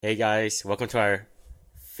Hey guys, welcome to our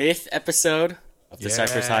fifth episode of the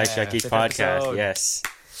Cypress High Shekis fifth podcast. episode. Yes.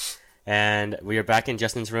 And we are back in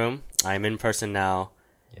Justin's room. I'm in person now.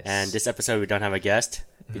 Yes. And this episode we don't have a guest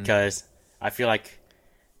because I feel like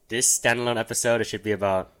this standalone episode it should be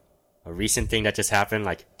about a recent thing that just happened,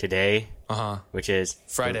 like today, which is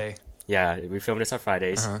Friday. Yeah, we film this on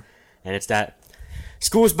Fridays. Uh-huh. And it's that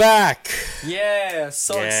school's back. Yeah,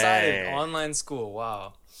 so Yay. excited. Online school.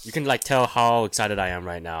 Wow. You can like tell how excited I am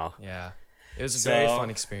right now. Yeah. It was a So- very fun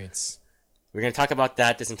experience. We're going to talk about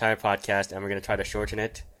that this entire podcast, and we're going to try to shorten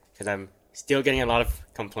it because I'm still getting a lot of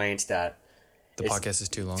complaints that The It's podcast is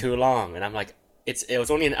too long. too long. And I'm like, it was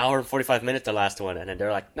only an hour and 45 minutes, the last one. And then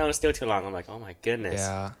they're like, no, it's still too long. I'm like, oh my goodness.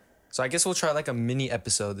 Yeah. So I guess we'll try like a mini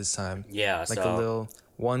episode this time. Yeah, Like so a little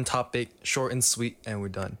one topic, short and sweet, and we're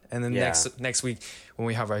done. And then Yeah. next week when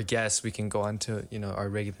we have our guests, we can go on to, our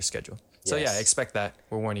regular schedule. So Yes. yeah, expect that.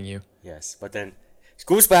 We're warning you. yes. But then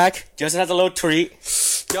school's back. Justin has a little treat.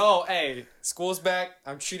 Yo, hey, school's back.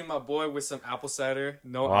 I'm treating my boy with some apple cider.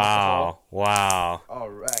 No alcohol. Wow. All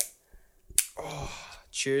right. Oh,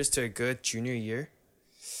 cheers to a good junior year.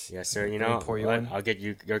 Yes, sir. You Let me know, pour you what? one. I'll get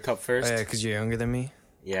you your cup Oh, first. yeah, because you're younger than me.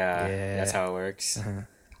 Yeah, Yeah. that's how it works.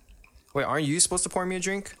 Wait, aren't you supposed to pour me a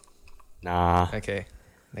drink? Nah. Okay,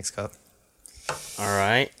 next cup. All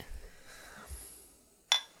right.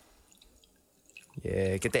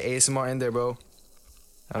 Yeah, get the ASMR in there, bro.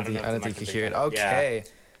 I don't know if think the you mic can can hear it. pick up. Yeah. Okay,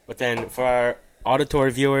 But then for our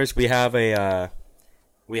auditory viewers, we have we're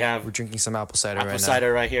drinking some apple cider apple right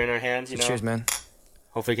cider right here in our hands. You now. know. Cheers, man.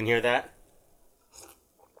 Hopefully, you can hear that.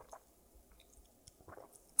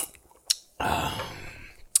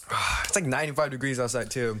 It's like 95 degrees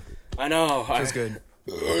outside too. I know. Feels good.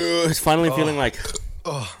 It's finally feeling like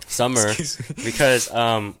Oh, summer excuse me. because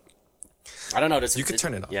I don't know. You could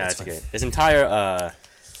turn it off, Yeah, that's it's fine. okay. This entire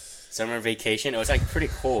summer vacation, it was like pretty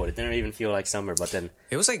cold. It didn't even feel like summer. But then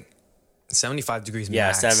It was like 75 degrees yeah,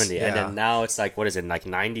 max. 70, and Yeah. then now it's like what is it? Like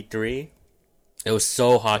 93. It was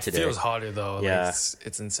so hot It today, feels hotter though. Like, Yeah.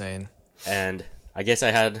 it's insane. and I guess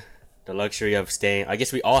I had the luxury of staying. I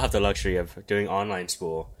guess we all have the luxury of doing online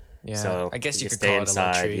school. Yeah, So I guess you you can could stay call inside, it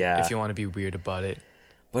a luxury yeah. if you want to be weird about it.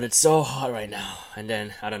 But it's so hot right now, and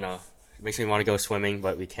then I don't know. It makes me want to go swimming,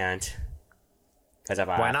 but we can't. Cause of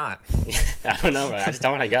Why not? I don't know. I just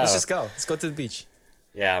don't want to go. Let's just go. Let's go to the beach.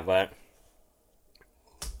 Yeah, but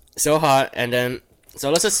so hot, and then so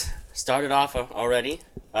let's just start it off already.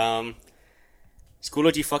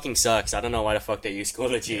 Schoology fucking sucks. I don't know why the fuck they use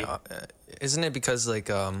Schoology. Isn't it because like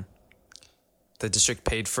the district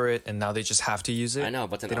paid for it and now they just have to use it? I know,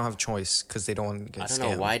 but then they don't have a choice because they don't want to get I don't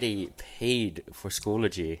scammed. know why they paid for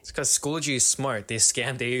Schoology. It's because Schoology is smart. They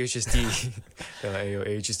scammed the HSD. They're like, yo,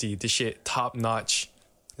 HSD, this shit top notch.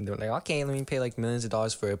 And they're like, okay, let me pay like millions of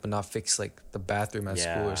dollars for it, but not fix like the bathroom at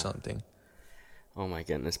school Yeah. or something. Oh my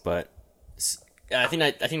goodness! But I think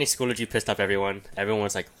the Schoology pissed off everyone. Everyone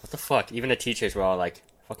was like, "What the fuck?" Even the teachers were all like,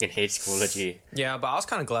 "Fucking hate Schoology." Yeah, but I was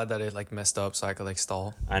kind of glad that it like messed up so I could like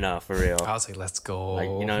stall. I know, for real. I was like, let's go. Like,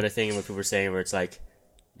 you know the thing what people were saying where it's like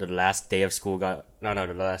the last day of school got the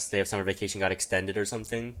last day of summer vacation got extended or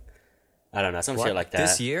something. I don't know, some What? shit like that.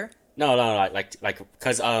 This year? No,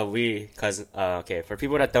 okay, for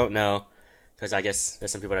people that don't know, because I guess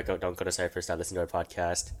there's some people that don't go to Cypress that listen to our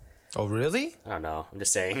podcast. Oh, really? I don't know. I'm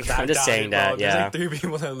just saying. I I'm just doubt saying it, that. bro. There's Yeah. like 3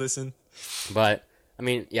 people that listen. But I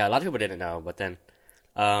mean, yeah, a lot of people didn't know. But then,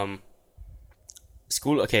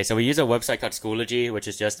 school. Okay, so we use a website called Schoology, which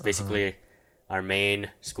is just basically our main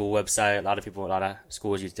school website. A lot of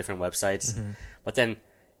schools use different websites. But then,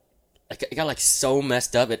 like, it got like so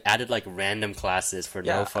messed up. It added like random classes for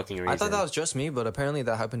no fucking reason. I thought that was just me, but apparently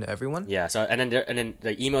that happened to everyone. Yeah. So and then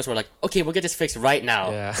the emails were like, okay, we'll get this fixed right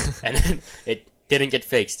now. Yeah. And then it didn't get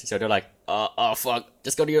fixed. So they're like, oh fuck,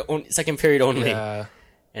 just go to your own second period only. Yeah.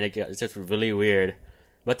 And it's just really weird.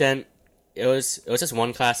 But then it was just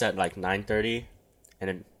one class at like 9:30, and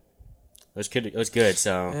it was good. It was good.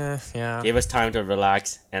 So Yeah. gave us time to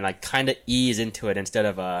relax and like kind of ease into it instead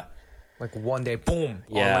of Like one day, boom,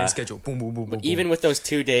 Yeah. online schedule, boom, boom, boom, boom. even with those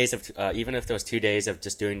 2 days of even if those 2 days of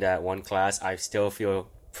just doing that one class, I still feel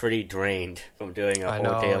pretty drained from doing a I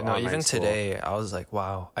whole day of know. online Even school. today, I was like,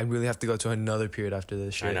 wow, I really have to go to another period after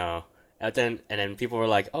this shit. I know. And then people were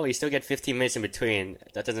like, "Oh, you still get 15 minutes in between."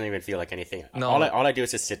 That doesn't even feel like anything. No. All I do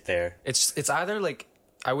is just sit there. It's either like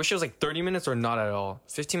I wish it was like 30 minutes or not at all.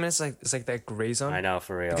 15 minutes it's like that gray zone. I know,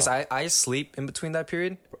 for real. Because I sleep in between that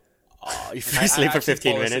period. Oh, you I sleep for actually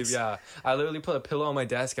 15 fall asleep, minutes. Yeah, I literally put a pillow on my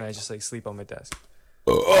desk and I just like sleep on my desk.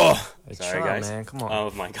 Like, Sorry, chill out, guys. man. Come on.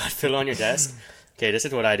 Oh my god, pillow on your desk. Okay, this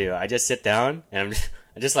is what I do. I just sit down and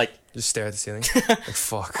I just like Just stare at the ceiling. Like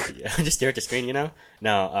fuck. Yeah, just stare at the screen, you know?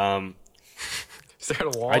 No, Stare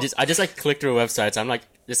at a wall. I just like click through websites. I'm like,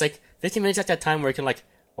 there's like 15 minutes at that time where you can like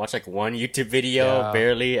watch like one YouTube video Yeah.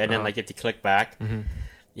 barely, and then like you have to click back. Mm-hmm.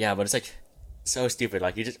 Yeah, but it's like so stupid.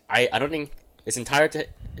 Like you just, I don't think its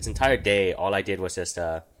entire day, all I did was just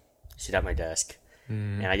sit at my desk,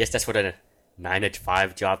 and I guess that's what a 9 to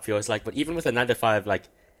 5 job feels like. But even with a 9 to 5, like,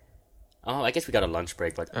 oh, I guess we got a lunch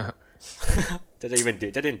break, but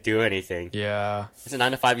didn't do anything. Yeah. It's a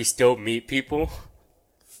 9 to 5. You still meet people.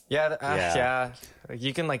 Yeah. Yeah. Yeah. Like,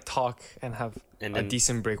 you can like talk and have And a then-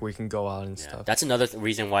 decent break where you can go out and Yeah, stuff. that's another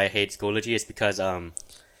reason why I hate Schoology is because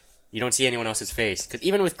you don't see anyone else's face. Because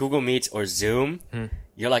even with Google Meets or Zoom,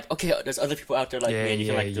 you're like, okay, there's other people out there like Yeah, me, and you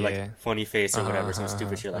can like do yeah. like funny face or whatever, some Uh-huh,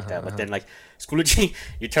 stupid shit like that. uh-huh. But then like Schoology,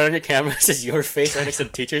 you turn on your camera, it says your face right next to the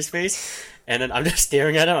teacher's face, and then I'm just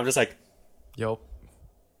staring at him. I'm just like, Yup.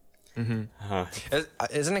 huh.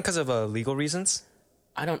 Isn't it because of legal reasons?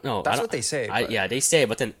 I don't know. That's I don't- what they say. but- Yeah, they say,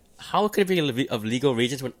 but then how could it be of legal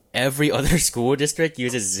reasons when every other school district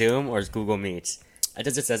uses Zoom or Google Meets? It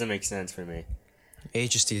just doesn't make sense for me.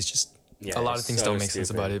 HST is just Yeah, a lot of it's things so don't make sense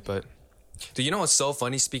stupid. about it. But do you know what's so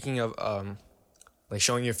funny? Speaking of like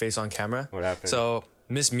showing your face on camera. What happened? So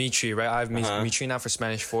Miss Mitri, right? I have Miss Uh-huh. Mitri now for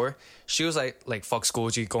Spanish 4. She was like fuck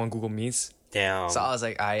Schoology, go on Google Meets. Damn. So I was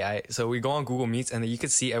like, so we go on Google Meets and then you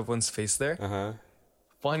could see everyone's face there. Uh-huh.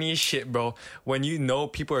 Funny as shit, bro. When you know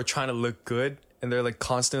people are trying to look good and they're like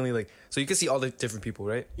constantly like, so you can see all the different people,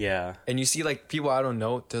 right? Yeah. And you see like people I don't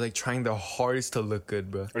know, they're like trying their hardest to look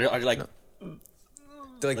good, bro. Are you like,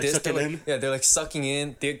 They're like, Like this, sucking they're like, in? yeah, they're like sucking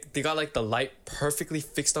in. They got like the light perfectly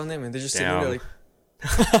fixed on them, and they're just sitting there like,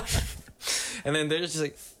 and then they're just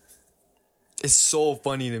like, it's so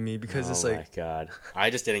funny to me because it's oh like, my god.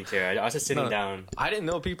 I just didn't care. I was just sitting No. down. I didn't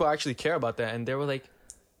know people actually care about that, and they were like,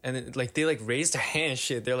 and then, like they like raised their hand, and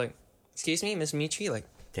shit. They're like, excuse me, Miss Mitri. Like,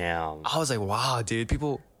 Damn. I was like, wow, dude,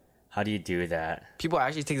 people How do you do that?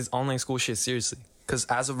 actually take this online school shit seriously. Because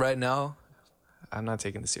as of right now, I'm not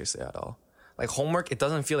taking this seriously at all. Like homework, it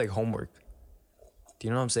doesn't feel like homework. Do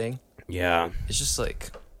you know what I'm saying? Yeah. It's just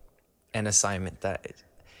like an assignment that.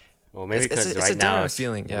 Well, maybe It's- because it's a right now different it's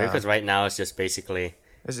feeling, maybe yeah. because right now it's just basically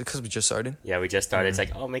Is it because we just started? yeah, we just started. It's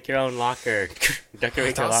like, oh, make your own locker,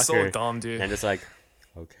 decorate your That's locker. so dumb, dude. And just like,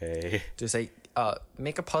 okay, Just like,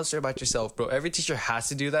 make a poster about yourself, bro. Every teacher has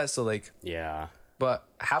to do that. So like, yeah. but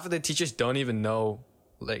half of the teachers don't even know,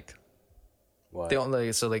 like, What? they don't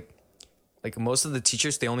like. So like most of the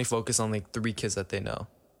teachers, they only focus on like 3 kids that they know.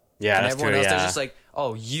 Yeah, And that's everyone true. else, Yeah. they're just like,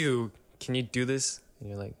 oh, can you do this? And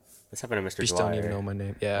you're like, Let's happen to Mr. bitch, Dwyer. don't even know my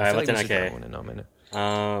name. Yeah, Alright, I but feel then, like Mr. Dwyer okay. wouldn't know my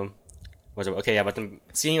name. Was it okay? Yeah, but then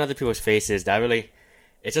seeing other people's faces, that really,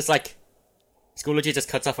 it's just like Schoology just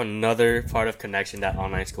cuts off another part of connection that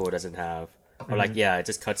online school doesn't have, or like yeah, it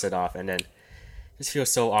just cuts it off, and then it just feels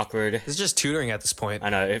so awkward. It's just tutoring at this point. I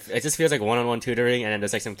know it just feels like one-on-one tutoring, and then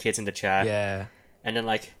there's like some kids in the chat, Yeah. and then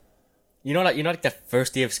like. You know, like the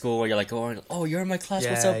first day of school where you're like going, oh, you're in my class,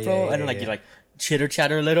 what's Yeah, up, bro? yeah, And then like yeah. you like chitter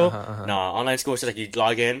chatter a little. Uh-huh. No, online school is just like you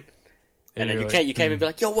log in, and then you're you like, can't even be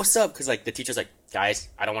like, yo, what's up? Because like the teacher's like, guys,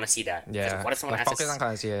 I don't want to see that. 'Cause Yeah. what if someone like, asks focus on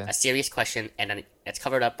class, yeah. a serious question and then it's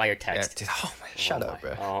covered up by your Yeah, text? dude, oh my, shut Oh up,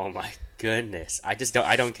 my- bro. Oh my goodness, I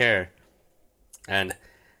don't care. And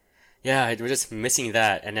yeah, we're just missing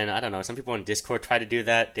that. And then I don't know, some people on Discord try to do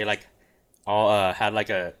that. They like all had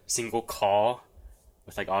like a single call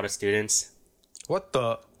with like all the students. What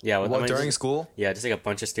the? Yeah, well, I What, mean, during just- school? Yeah, just like a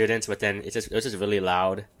bunch of students, but then it was just really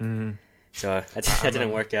loud. Mm-hmm. So that didn't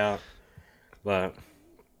work out. But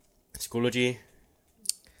Schoology,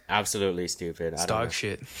 absolutely stupid. It's I don't know. dog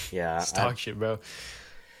shit. Yeah, It's dog shit, bro.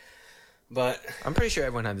 but I'm pretty sure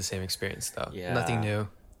everyone had the same experience, though. Yeah. Nothing new.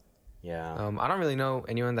 yeah, I don't really know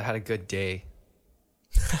anyone that had a good day.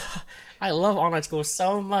 I love online school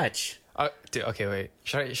so much. Dude, okay, wait.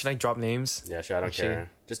 Should I drop names? Yeah, sure, I don't Actually, care.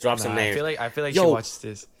 Just drop some Nah, names. I feel like Yo. she watched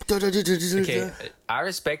this. Okay, Okay. I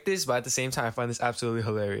respect this, but at the same time, I find this absolutely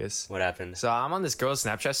hilarious. What happened? So I'm on this girl's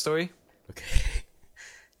Snapchat story, Okay.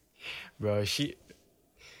 bro. She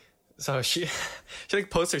like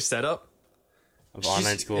posts her setup. Of online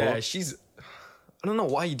She's- school. Yeah, she's. I don't know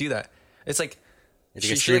why you do that. It's like It's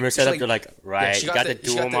like a she streamer like- she setup. like- They're like, right, she you got the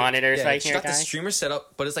she dual monitors yeah, right she here, got the guys. streamer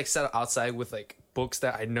setup, but it's like set up outside with like books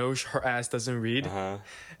that I know her ass doesn't read. Uh-huh.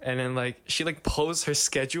 And then like she like posts her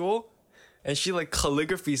schedule, and she like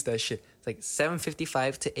calligraphies that shit. It's like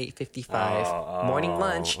 7:55 to 8:55 morning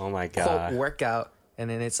lunch. oh my quote, God. workout. And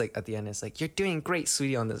then it's like at the end, it's like you're doing great,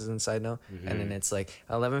 sweetie. On this inside note, and Mm-hmm. then it's like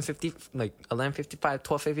 11:55,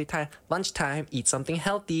 12:55, lunchtime. Eat something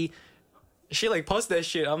healthy. She like posts that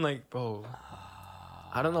shit. I'm like, bro,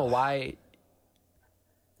 I don't know why.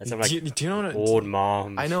 That's some like do you know what? old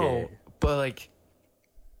mom. I know, shit. but like,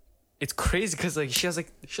 it's crazy because like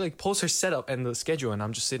she posts her setup and the schedule, and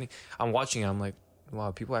I'm just sitting, I'm watching it. I'm like,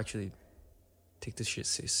 wow, people actually take this shit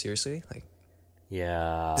seriously. Like,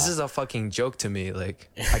 Yeah. this is a fucking joke to me. Like,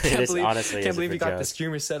 I can't believe honestly can't is a believe you big got the joke.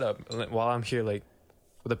 streamer setup while I'm here like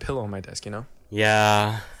with a pillow on my desk. You know?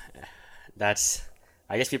 Yeah. That's.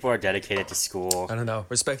 I guess people are dedicated to school. I don't know.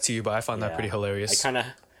 Respect to you, but I found that Yeah. pretty hilarious.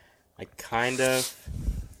 I kind of.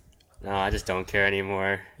 No, I just don't care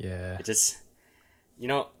anymore. Yeah. It just.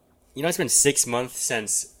 It's been 6 months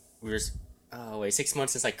since we were. Oh wait, 6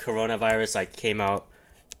 months since like coronavirus like came out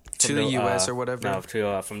To from the US or whatever?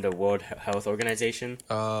 No, from the World Health Organization.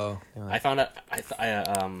 Oh. I found out.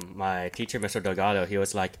 My teacher, Mr. Delgado, he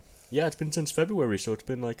was like, "Yeah, it's been since February, so it's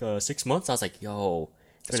been like 6 months." I was like, "Yo,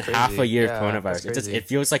 it's That's been half a crazy. year Yeah, of coronavirus. that's crazy. It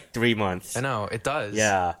feels like 3 months." I know it does.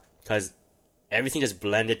 Yeah, because everything just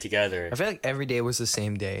blended together. I feel like every day was the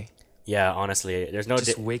same day. Yeah, honestly, there's no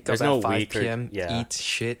Just di- wake up there's at no 5 week or- p.m., yeah, eat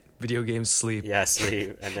shit, video games, sleep, yeah,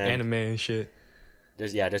 sleep, and then anime and shit.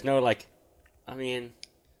 there's no like, I mean,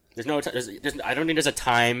 there's no there's I don't think there's a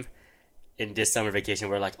time in this summer vacation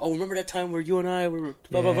where like, oh, remember that time where you and I were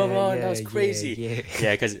blah blah blah blah, and that was crazy.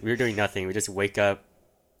 Yeah, because we were doing nothing. We just wake up,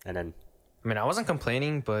 and then I mean, I wasn't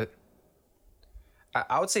complaining, but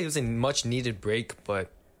I would say it was a much needed break, but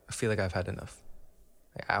I feel like I've had enough.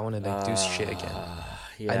 Like, I want to like do shit again.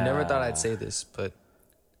 yeah. I never thought I'd say this, but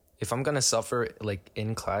if I'm gonna suffer like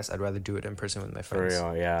in class, I'd rather do it in person with my For friends.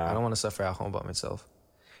 real, yeah. I don't want to suffer at home by myself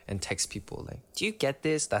and text people like, "Do you get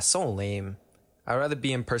this?" That's so lame. I'd rather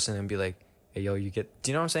be in person and be like, "Hey, yo, you get?"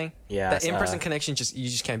 Do you know what I'm saying? Yeah, That it's, in-person connection, you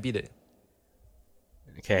just can't beat it.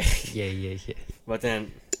 Okay. Yeah. But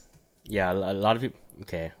then, yeah, a lot of people.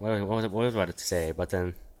 Okay, what was I about to say? But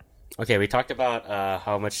then, okay, we talked about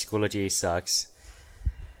how much Schoology sucks.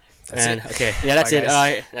 That's and it. okay, yeah, that's Bye,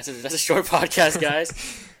 it. guys. That's a short podcast, guys.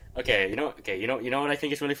 You know what I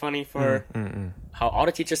think is really funny for how all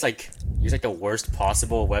the teachers like use like the worst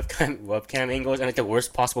possible webcam angles and like the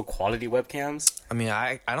worst possible quality webcams. I mean,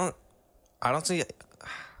 I don't see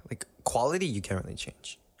like quality you can't really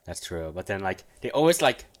change. That's true, but then like they always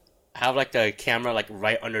like have like the camera like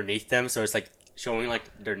right underneath them, so it's like showing like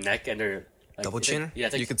their neck and their like, Double it's, chin? like, yeah,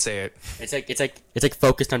 it's like, You could say it. it's like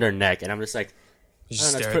focused on their neck, and I'm just like, You I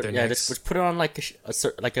just don't know, stare at their necks. just put it on like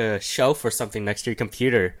like a shelf or something next to your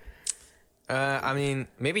computer. I mean,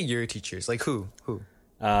 maybe your teachers. Like who?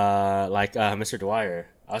 Mr. Dwyer.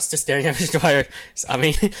 I was just staring at Mr. Dwyer. I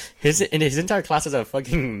mean, his entire class is a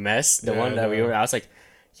fucking mess. The Yeah, one that I we know. were, I was like,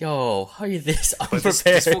 yo, how are you this But unprepared?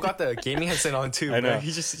 this fool got the gaming headset on too. I know. Bro.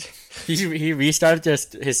 He just he restarted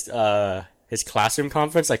just his classroom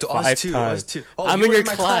conference like To 5 us too, times. us too. Oh, I'm you in were your in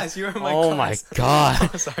my class. class, you were in my oh class. my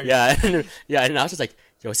god. Sorry. Yeah, and I was just like,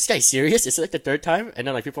 yo, is this guy serious? Is it like the third time? And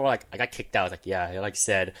then like people were like, I got kicked out. I was like, yeah, he like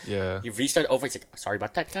said. Yeah. He restarted over. He's like, sorry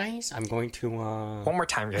about that, guys. I'm going to One more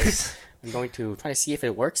time, guys. I'm going to try to see if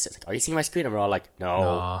it works. It's like, are you seeing my screen? And we're all like, no,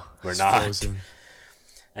 Nah, we're it's not. frozen.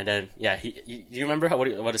 And then yeah, you remember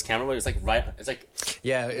what his camera was? It's like right. It's like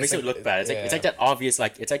Yeah, it makes it look bad. It's like that obvious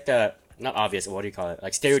like it's like the not obvious. What do you call it?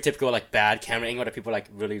 Like stereotypical like bad camera angle that people like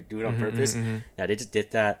really do it on purpose. Yeah, they just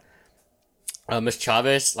did that. Miss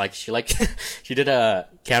Chavez like she did a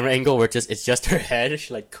camera angle where it's just her head.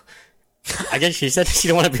 She like I guess she said she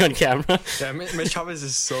didn't want to be on camera. Yeah, Miss Chavez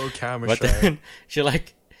is so camera But shy. then she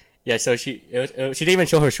like, yeah. So she didn't even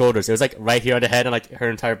show her shoulders. It was like right here on the head and like her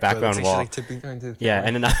entire background Like, wall. she's, like, tipping down to the Yeah, camera.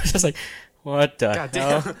 and then I was just like, what the God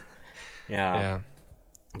hell? damn. Yeah. Yeah.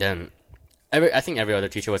 Then I think every other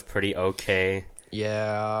teacher was pretty okay.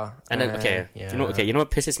 Yeah. And then yeah. you know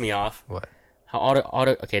what pisses me off? What? How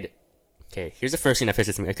okay. Here's the first thing that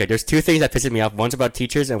pisses me. Okay, there's two things that pisses me off. One's about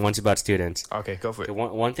teachers and one's about students. Okay, go for it. Okay,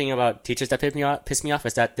 one thing about teachers that piss me off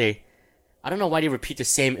is that I don't know why they repeat the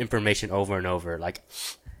same information over and over. Like,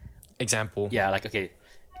 Example. yeah, like okay,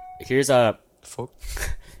 here's Fuck.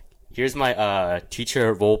 here's my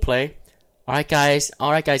teacher role play. All right, guys.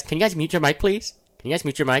 Can you guys mute your mic, please? Can you guys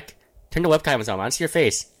mute your mic? Turn the webcam on. I want to see your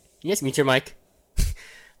face. Can you guys mute your mic?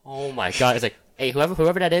 Oh my god! It's like, hey,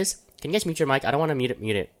 whoever that is, can you guys mute your mic? I don't want to mute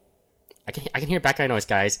it. I can hear background noise,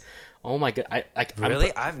 guys. Oh my god!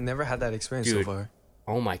 Really? I've never had that experience Dude. so far.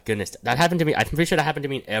 Oh my goodness, that happened to me. I'm pretty sure that happened to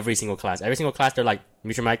me in every single class. Every single class, they're like,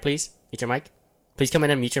 mute your mic, please. Mute your mic. Please come in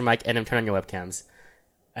and mute your mic, and then turn on your webcams.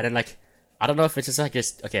 And then like, I don't know if it's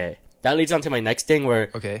just okay. That leads on to my next thing where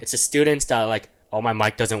it's the students that are like, oh, my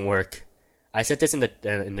mic doesn't work. I said this in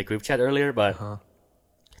the group chat earlier, but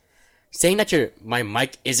saying that my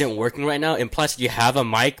mic isn't working right now implies that you have a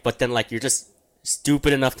mic, but then like you're just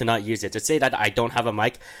stupid enough to not use it. To say that I don't have a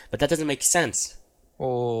mic, but that doesn't make sense.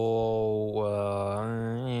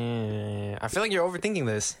 I feel like you're overthinking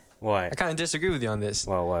this. I What? kind of disagree with you on this.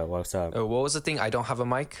 What's up? What was the thing? I don't have a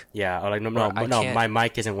mic. Yeah, or like no, Or I can't- my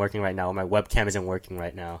mic isn't working right now. My webcam isn't working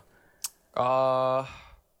right now. I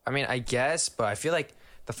mean, I guess, but I feel like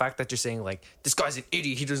the fact that you're saying like this guy's an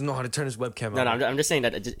idiot, he doesn't know how to turn his webcam No, on. I'm just saying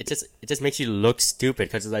that it just makes you look stupid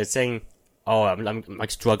because it's like saying, oh, I'm like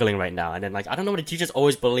struggling right now, and then like I don't know what the teachers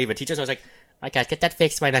always believe. The teachers always like, I can't get that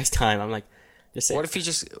fixed by next time. I'm like, just say, What if he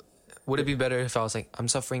just? Would it be better if I was like, I'm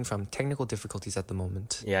suffering from technical difficulties at the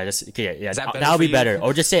moment? yeah, just okay, yeah, Is that better that would for be you? better.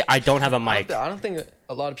 Or just say I don't have a mic. I don't think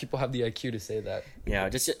a lot of people have the IQ to say that. Yeah,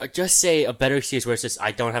 just say a better excuse where it's just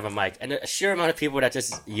I don't have a mic, and a sheer amount of people that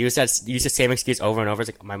just use the same excuse over and over. It's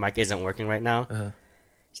like my mic isn't working right now.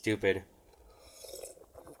 Stupid.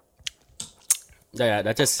 Yeah,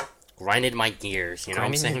 that just grinded my gears. You know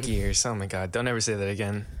Grinding what I'm your saying? gears. Oh my god! Don't ever say that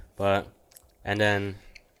again. But and then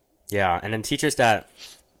teachers that.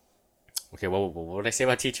 Okay, what did I say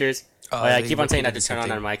about teachers? I they keep on saying that repeated to turn on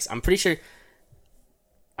something. their mics. I'm pretty sure.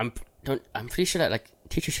 I'm pretty sure that like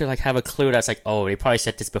teachers should like have a clue that's like, oh, they probably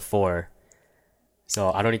said this before,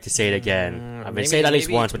 so I don't need to say it again. I've been saying it at least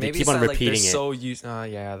once, but they keep on repeating it. So used.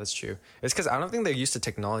 Yeah, that's true. It's because I don't think they're used to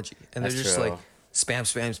technology, and That's they're just true. like spam.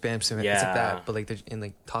 It's like Yeah. that, but like they're in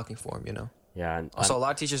like talking form, you know. Yeah. And, Also, a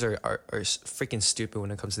lot of teachers are freaking stupid when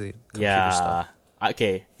it comes to the computer yeah. stuff.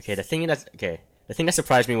 Okay. The thing that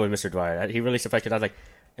surprised me with Mr. Dwyer, he really surprised because I was like,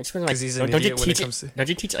 I just was like, 'Cause he's an don't you idiot when it teach comes to- don't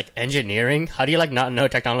you teach like engineering? How do you like not know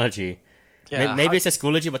technology? Yeah, Maybe it's a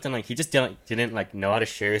Schoology, but then like he just didn't like know how to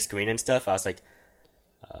share his screen and stuff. I was like,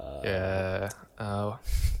 Yeah.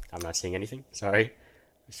 I'm not seeing anything. Sorry,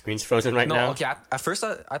 the screen's frozen right No. now. Okay. At first,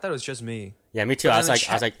 I thought it was just me. Yeah, me too. But I was then like, in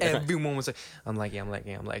chat, it's not- everyone was like, I'm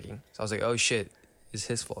lagging. So I was like, oh shit, it's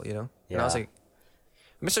his fault, you know? And I was Yeah. like,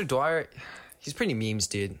 Mr. Dwyer, he's pretty memes,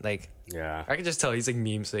 dude. Like, yeah. I can just tell he's like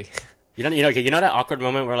memes. Like, You know that awkward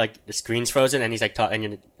moment where like the screen's frozen and he's like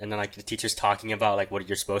and then like the teacher's talking about like what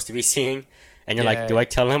you're supposed to be seeing, and you're like, do I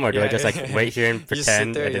tell him or do I Yeah. just like wait here and you just sit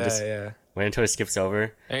pretend there, and then just yeah. wait until it skips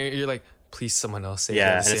over? And you're like, please, someone else say Yeah,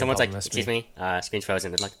 that. and then someone's like, Problem, that's excuse me, screen's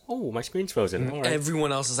frozen. It's like, oh, my screen's frozen. All right.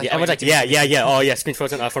 Everyone else is like, Yeah, everyone's like, yeah. Oh, yeah, screen's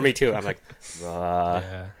frozen for me too. I'm like,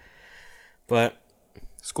 yeah. but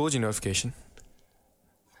Schoology notification.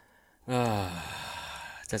 it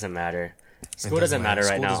doesn't matter. School doesn't matter right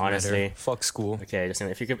School now, doesn't honestly. matter. Fuck school. Okay, just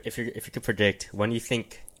if you could predict when do you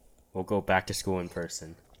think we'll go back to school in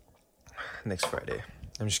person? Next Friday.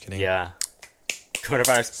 I'm just kidding. Yeah,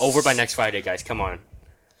 coronavirus over by next Friday, guys. Come on.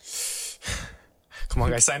 Come on,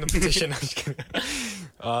 guys, sign the petition. I'm just kidding.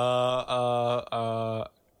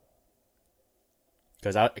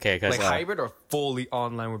 Because Like hybrid or fully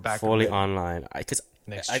online? We're back. fully in online. Because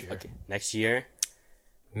Next year. Okay, next year.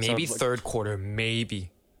 Maybe So- third quarter. Maybe.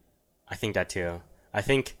 I think that too. I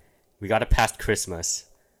think we got to past Christmas,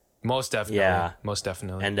 Most definitely. Yeah. Most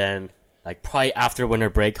definitely. and then like probably after winter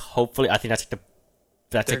break. Hopefully, I think that's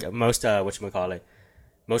like most whatchamacallit,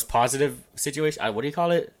 most positive situation. What do you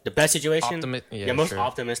call it? The best situation. Yeah, most sure.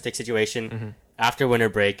 optimistic situation. After winter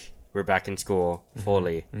break, we're back in school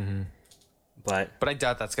fully. But But I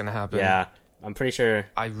doubt that's gonna happen. yeah, I'm pretty sure.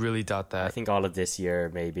 I really doubt that. I think all of this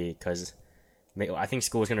year maybe because I think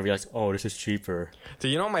school is gonna realize, oh, this is cheaper. Do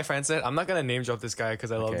you know what my friend said? I'm not gonna name drop this guy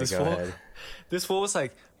because I love Okay, this go fool. ahead. This fool was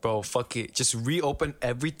like, bro, fuck it, just reopen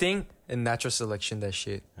everything and natural selection that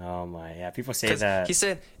shit. Oh my, yeah, people say 'Cause that. he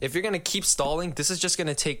said, if you're gonna keep stalling, this is just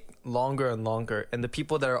gonna take longer and longer, and the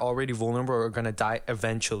people that are already vulnerable are gonna die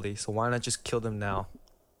eventually. So why not just kill them now?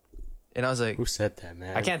 And I was like, Who said that,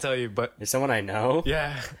 man? I can't tell you, but Is someone I know?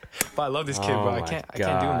 yeah, but I love this kid, Oh bro. I my can't do him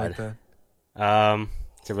like God. that.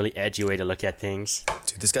 It's a really edgy way to look at things.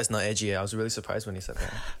 Dude, this guy's not edgy. I was really surprised when he said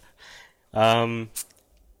that.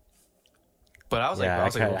 But I was Yeah,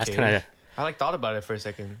 like, that's okay. kind of I like thought about it for a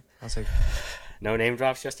second. I was like, no name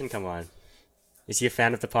drops. Justin, come on. Is he a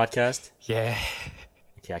fan of the podcast? yeah.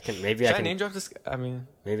 Okay, I can Should maybe I I can name drop this? I mean,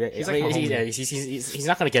 maybe He's I like mean, my he's, homie. he's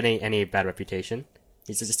not gonna get any bad reputation.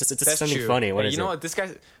 It's just that's something true. funny. What Hey, is you know it? what? This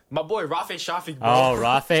guy's my boy, Rafe Shafiq, bro. Oh,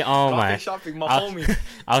 Rafe. Oh my. Rafe Shafiq, my I- homie.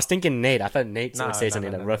 I was thinking Nate. I thought Nate would say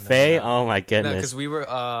something. Like, Rafe. Oh my No, goodness. because we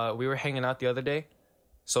were hanging out the other day,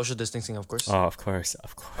 social distancing, of course. Oh, of course,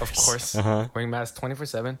 of course. Of course. Uh-huh. Wearing masks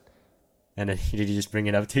 24/7. And then did he just bring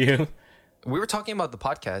it up to you? We were talking about the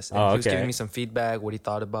podcast, and Oh, he was okay. giving me some feedback, what he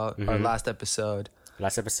thought about our last episode.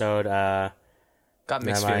 Last episode. Got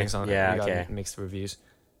mixed Am I- feelings on yeah, it. We got okay. mixed reviews.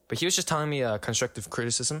 But he was just telling me constructive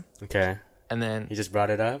criticism. Okay. And then, He just brought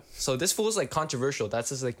it up. so this fool's like controversial. That's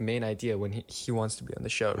his like main idea when he wants to be on the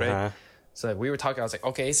show, right? Uh-huh. So like, we were talking. I was like,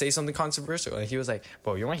 okay, say something controversial. And he was like,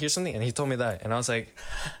 bro, you want to hear something? And he told me that. And I was like,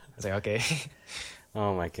 okay.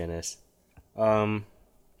 Oh my goodness.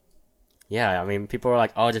 Yeah, I mean, people are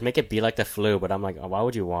like, "Oh, just make it be like the flu," but I'm like, oh, "Why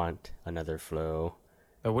would you want another flu?"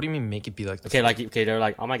 What do you mean make it be like the Okay, they're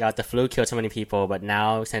like, "Oh my god, the flu killed so many people, but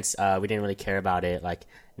now since we didn't really care about it, like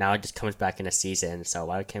now it just comes back in a season. So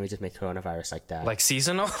why can't we just make coronavirus like that? like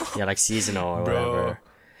seasonal? Yeah, like seasonal or Bro. whatever."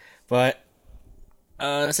 But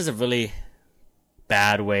this is a really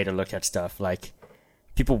bad way to look at stuff. Like,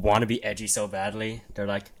 people want to be edgy so badly. They're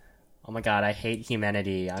like, "Oh my god, I hate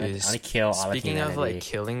humanity. I want to kill all of humanity." Speaking of like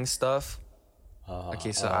killing stuff.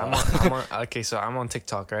 Okay, so I'm on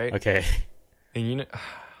TikTok, right? Okay. And you know,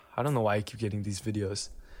 I don't know why I keep getting these videos.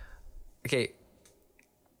 Okay,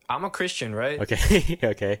 I'm a Christian, right? Okay.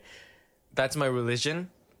 Okay. That's my religion.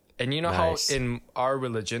 And you know Nice. how in our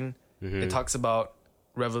religion, it talks about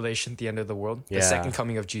Revelation, the end of the world, the Yeah. second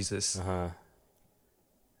coming of Jesus.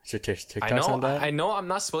 So TikTok's I know, on that? I know I'm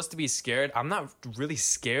not supposed to be scared. I'm not really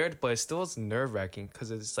scared, but it still is nerve-wracking because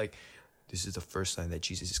it's like, this is the first time that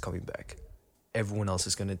Jesus is coming back. Everyone else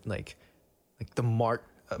is gonna like the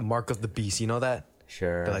mark of the beast. You know that?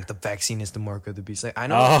 Sure. Like the vaccine is the mark of the beast. Like I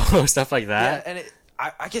know. Oh, stuff like Yeah, that. and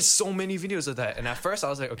I get so many videos of that. And at first I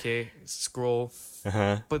was like, okay, scroll.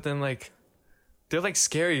 But then like, they're like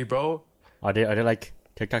scary, bro. Are they like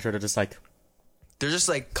TikToks or they're just like, They're just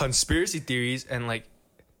like conspiracy theories and like,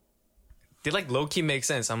 they like low key make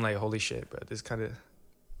sense. I'm like, holy shit, bro. This kind of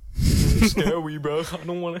scary, bro. I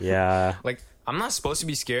don't want to. yeah, Like, I'm not supposed to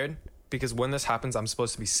be scared because when this happens, I'm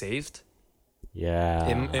supposed to be saved yeah.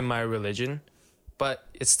 in my religion. But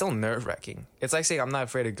it's still nerve wracking. It's like saying I'm not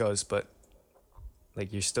afraid of ghosts, but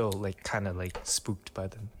like you're still like kind of like spooked by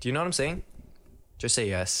them. Do you know what I'm saying? Just say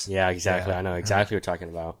yes. Yeah, exactly. Yeah. I know exactly what you're talking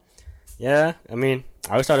about. Yeah, I mean,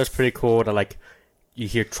 I always thought it was pretty cool to like, you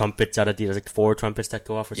hear trumpets out of there's like 4 trumpets that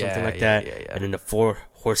go off or something like that, yeah. and then the 4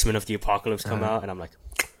 horsemen of the apocalypse come out, and I'm like,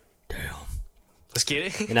 damn. Let's get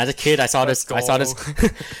it. And as a kid, I saw this. Let's I saw go.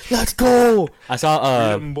 this. Let's go. I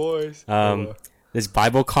saw boys. this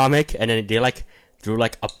Bible comic, and then they like drew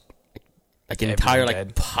like an Everyone entire like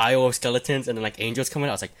dead. pile of skeletons, and then like angels coming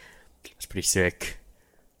out. I was like, that's pretty sick.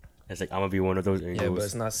 It's like, I'm gonna be one of those angels. Yeah, but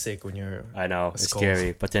it's not sick when you're. I know it's skull.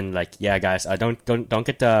 scary, but then like, yeah, guys, don't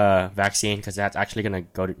get the vaccine because that's actually gonna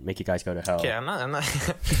make you guys go to hell. Okay, I'm not.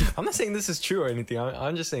 I'm not saying this is true or anything.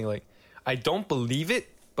 I'm just saying like, I don't believe it,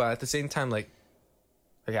 but at the same time, like,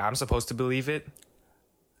 okay, I'm supposed to believe it.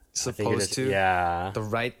 I think it is- Supposed to. Yeah. The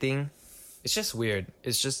right thing. It's just weird.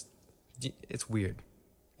 It's weird,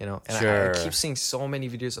 you know. And Sure. I keep seeing so many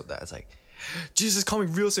videos of that. It's like, Jesus is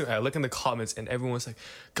coming real soon. I look in the comments and everyone's like,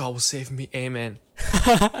 God will save me, amen.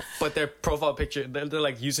 But their profile picture, they're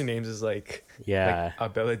like usernames is like, Yeah. like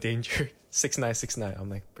Abella Danger 6969. I'm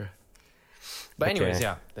like, bruh. But anyways,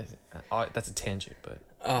 Okay. yeah, that's a tangent. But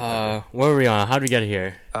Where were we on? How did we get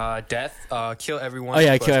here? death, kill everyone. Oh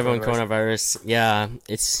yeah, plus kill everyone. coronavirus. Coronavirus. Yeah,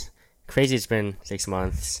 it's crazy. It's been 6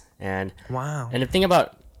 months, and Wow. the thing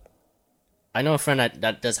about, I know a friend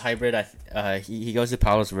that does hybrid. He goes to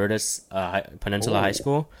Palos Verdes Peninsula Oh. High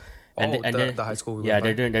School, and Oh, they're- the high school we Yeah,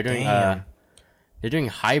 went by? they're doing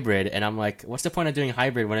hybrid, and I'm like, what's the point of doing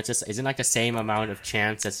hybrid when it's just isn't like the same amount of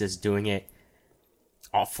chance as just doing it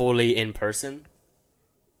all fully in person?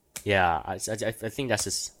 Yeah, I think that's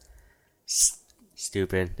just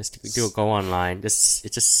stupid. Just go online. It's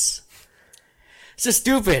just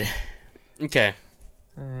stupid. Okay,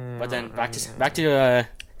 but then back to back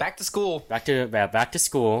to school. back to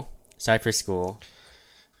school. Cypress school.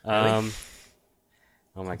 Really?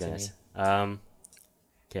 Oh my goodness.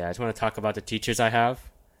 Okay, I just want to talk about the teachers I have.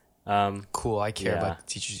 Cool. I care Yeah. about the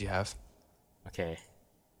teachers you have. Okay.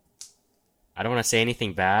 I don't want to say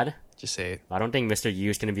anything bad. Just say it. I don't think Mr. Yu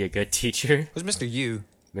is going to be a good teacher. Who's Mr. Yu?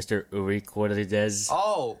 Mr. Uriquidez.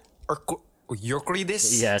 Oh,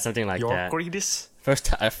 Yorkridis? Yeah, something like that. Yorkridis?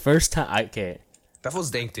 First time. Okay. That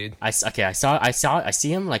was dank, dude. I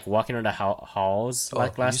see him like walking around the halls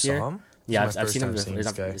like last you year. Saw him? Yeah, This is my I've first seen him. time seeing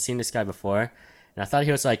this guy. I've seen this guy before, and I thought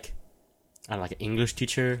he was like, I don't know, like an English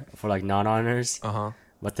teacher for like non-honors. Uh-huh.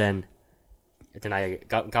 But then I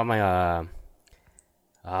got my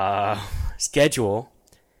schedule,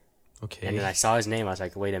 Okay. and then I saw his name. I was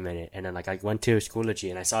like, wait a minute. And then like I went to Schoology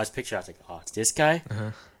and I saw his picture. I was like, oh, it's this guy.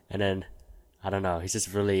 And then I don't know. He's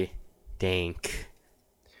just really dank.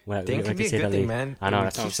 Dank could be a say good the thing, least. man. I know, We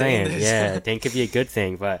that's what I'm keep saying saying. this. Yeah, dank could be a good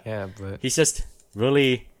thing, but yeah, but he's just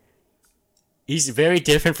really. He's very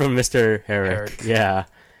different from Mr. Herrick. Herrick. Yeah.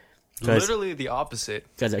 literally the opposite.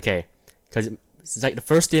 Because it's like the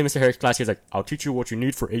first day of Mr. Herrick's class, he was like, I'll teach you what you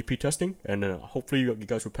need for AP testing, and hopefully you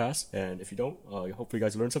guys will pass, and if you don't, hopefully you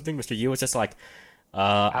guys learn something. Mr. Yu was just like,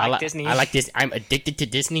 I like Disney. I like this. I'm addicted to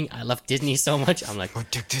Disney. I love Disney so much. I'm like,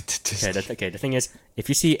 Addicted to Disney. okay. The thing is, if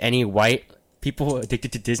you see any white people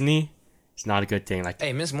addicted to Disney, it's not a good thing. Like,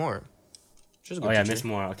 Hey, Miss Moore. She's a good oh yeah, teacher. Miss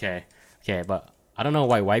Moore. Okay, but I don't know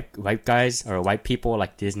why white guys or white people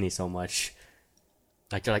like Disney so much.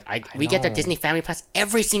 Like they're like, we get the know. Disney Family Pass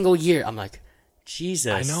every single year. I'm like,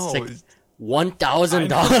 Jesus. I know. It's like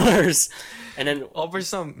 $1,000, and then Over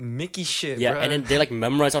some Mickey shit, yeah, bro. and then they like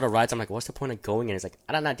memorize all the rides. I'm like, what's the point of going? And it's like,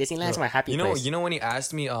 I don't know. Disneyland's my happy place. You know when he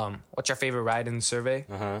asked me, what's your favorite ride in the survey?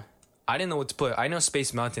 I didn't know what to put. I know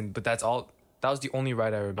Space Mountain, but that's all. That was the only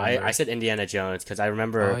ride I remember. I said Indiana Jones because I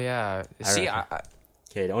remember. Oh yeah. See,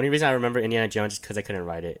 Okay, the only reason I remember Indiana Jones is because I couldn't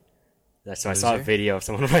write it. So I saw a Loser. video of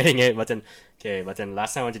someone writing it, but then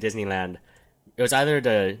last time I went to Disneyland, it was either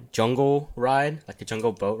the Jungle Ride, like the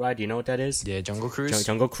Jungle Boat Ride. Do you know what that is? yeah, Jungle Cruise.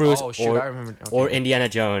 Jungle Cruise, Oh, shoot, I remember. Okay. or Indiana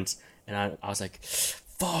Jones. And I was like,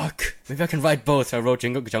 fuck, maybe I can ride both. So I wrote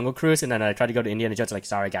Jungle Cruise, and then I tried to go to Indiana Jones. Like,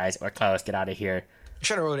 sorry guys, we're closed. Get out of here. You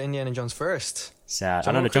should have wrote Indiana Jones first. Sad.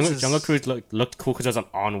 I don't know. Jungle Cruise looked cool because it was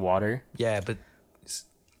on water. Yeah, but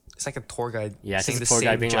it's like a tour guide. Yeah, it's saying just the a tour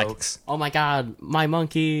guide same being jokes. like, "Oh my god, my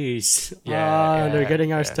monkeys! Yeah, they're yeah,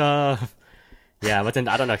 getting our yeah. stuff." Yeah, but then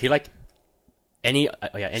I don't know. He like any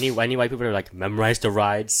white people are like memorize the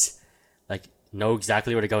rides, like know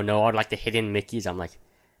exactly where to go, know all like the hidden Mickeys. I'm like,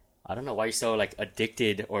 I don't know why you're so like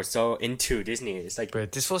addicted or so into Disney. It's like,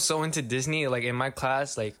 But this was so into Disney. Like in my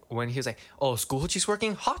class, like when he was like, "Oh, school she's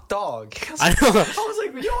working hot dog." I I know. was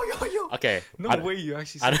like, yo. Okay, No I- way you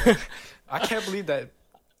actually I said don't- that. I can't believe that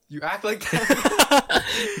you act like that.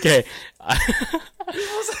 okay.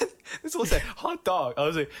 This was like hot dog. I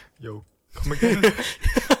was like, yo, come again.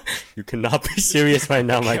 You cannot be serious right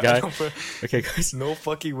now, my guy. No, bro. Okay, guys. No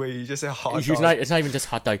fucking way. You just said hot He's dog. not. It's not even just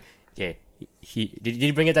hot dog. Okay, he did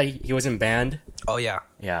you bring it that he was in band? Oh yeah.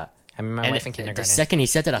 Yeah. I mean, my And wife in the kindergarten. second he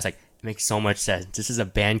said that, I was like, it makes so much sense. This is a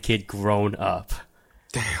band kid grown up.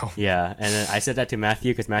 Damn. Yeah, and then I said that to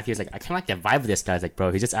Matthew because Matthew was like, I kind of like the vibe of this guy. I was like,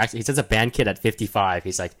 bro, he's just a band kid at 55.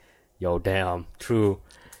 He's like, yo, damn, true.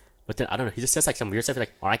 But then I don't know. He just says like some weird stuff.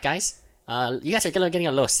 Like, all right, guys, you guys are getting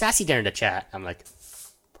a little sassy there in the chat. I'm like,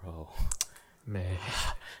 bro, Man.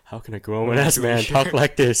 how can a grown ass man talk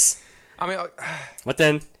like this? I mean, But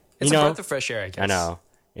then it's you a know, breath of fresh air, I guess. I know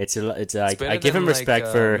it's Better I give him than, respect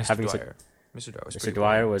like, for Mr. having Dwyer. Mr. Dwyer was Mr. pretty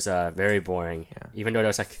Dwyer boring. was very boring. Yeah. Even though there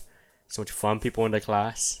was like so much fun people in the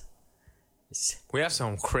class. We have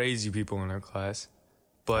some crazy people in our class, I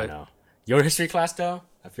but know. Your history class though,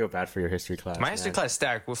 I feel bad for your history class. my history man. class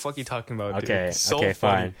stacked. What the fuck you talking about? Dude? Okay, It's so okay,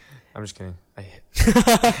 funny. fine. I'm just kidding.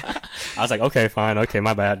 I was like, okay, fine, okay,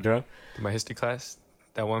 my bad, bro. My history class,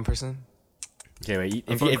 that one person. Okay, wait.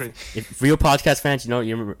 I'm fucking If real podcast fans, you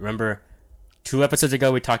remember 2 episodes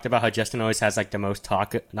ago we talked about how Justin always has like the most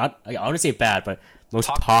not I want to say bad, but most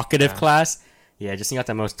talkative yeah. class. Yeah, Justin got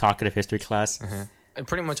the most talkative history class. And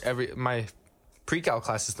pretty much my pre-cal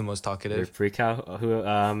class is the most Your talkative. pre-cal, who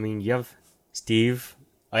I mean, you have Steve.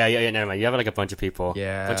 Oh yeah, never mind. You have like a bunch of people.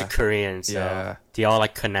 Yeah. A bunch of Koreans. So Yeah. they all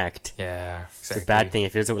like connect. Yeah, It's a bad thing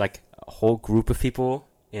if there's like a whole group of people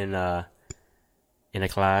in a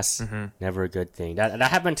class. Never a good thing. That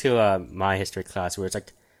happened to my history class where it's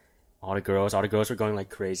like all the girls were going like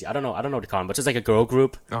crazy. I don't know what to call them, but it's just like a girl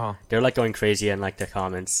group. Uh-huh. They're like going crazy in like the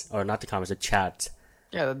comments, or not the comments, the chat.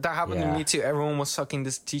 Yeah, that happened Yeah. to me too. Everyone was sucking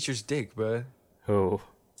this teacher's dick, bro. Who?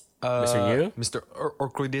 Mr. Yu? Mr.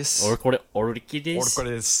 Orchidis. Orchidis?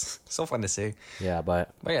 Orchidis. So fun to say. Yeah,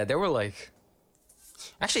 but But yeah, they were like.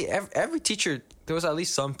 Actually, every teacher, there was at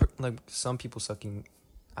least some people sucking.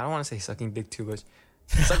 I don't want to say sucking dick too much.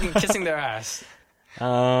 Kissing their ass,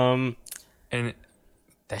 um, and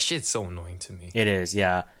that shit's so annoying to me. it is.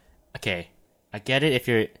 Yeah. Okay, I get it if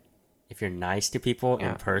you're nice to people in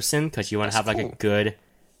Yeah. person because you want to That's have like a cool. good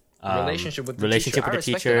Relationship with the relationship teacher. with I the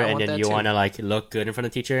respect it. teacher, I and want then that you too. want to like look good in front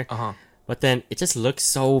of the teacher. Uh-huh. But then it just looks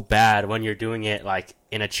so bad when you're doing it like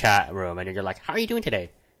in a chat room and you're like, "How are you doing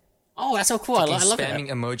today?" Oh, that's so cool. I love it. Spamming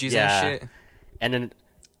emojis Yeah. and shit. And then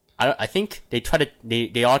I think they try to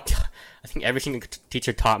they all I think every single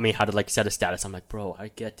teacher taught me how to like set a status. I'm like, bro, I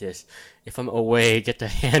get this. If I'm away, get the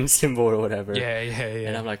hand symbol or whatever. Yeah.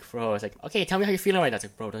 And I'm like, bro, it's like, okay, tell me how you're feeling right now. It's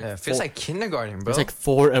like, bro, Yeah, it feels like kindergarten, bro. there's like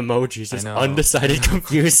 4 emojis, just know. undecided,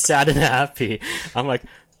 confused, sad, and happy. I'm like,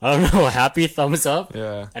 I don't know, happy, thumbs up.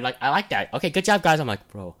 Yeah. And like, I like that. Okay, good job, guys. I'm like,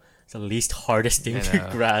 bro, it's the least hardest thing I to know.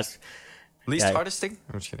 grasp. Least Yeah. hardest thing?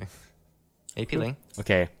 I'm just kidding. AP Lang.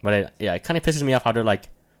 Okay, but it kind of pisses me off how they're like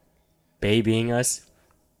babying us.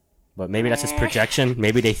 But maybe that's just projection.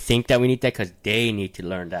 Maybe they think that we need that because they need to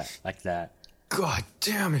learn that like that. God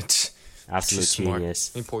damn it. Absolute Too smart.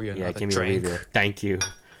 genius. Let me pour you Yeah, another give me drink. a reader. Thank you.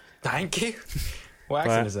 Thank you. What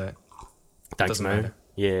accent is that? Thanks, Doesn't man. matter.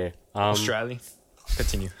 Yeah. Australia.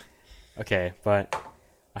 Continue. Okay, but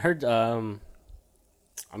I heard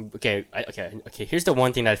okay. Here's the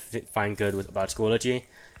one thing that I find good about Schoology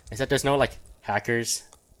is that there's no like hackers.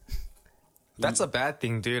 That's a bad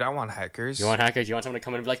thing, dude. I want hackers. You want hackers? You want someone to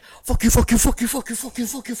come in and be like, fuck you, fuck you, fuck you, fuck you, fuck you,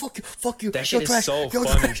 fuck you, fuck you, fuck you. That You're shit is trash. so You're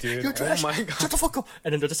funny, trash. dude. You're trash. Oh my God. Shut the fuck up.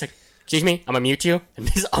 And then they're just like, excuse me, I'm gonna mute you. And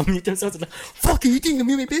they just unmute themselves and like, fuck you, you think you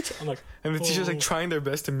mute me, bitch? I'm like, And the teacher's like trying their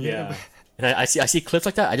best to mute yeah. him. And I see clips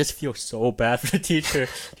like that. I just feel so bad for the teacher.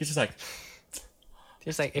 He's just like,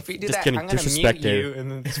 He's like, if you do Just that, getting I'm gonna mute disrespected. you.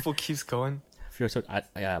 And then this fool keeps going. I feel so.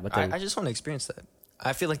 Yeah, but then I just want to experience that.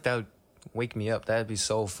 I feel like that would wake me up. That'd be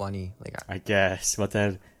so funny. Like, I guess, but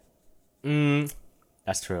then,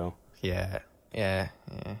 that's true. yeah.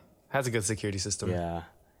 Has a good security system. Yeah.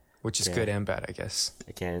 Which is Yeah. good and bad, I guess.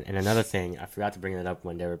 Again, and another thing, I forgot to bring that up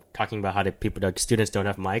when they were talking about how the students don't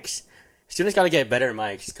have mics. Students gotta get better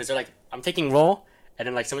mics because they're like, I'm taking roll, and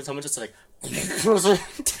then like someone just like,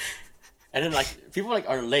 and then like people like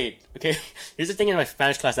are late. Okay, here's the thing in my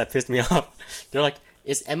Spanish class that pissed me off. They're like,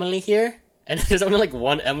 is Emily here? And there's only like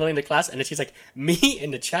one Emily in the class, and then she's like, me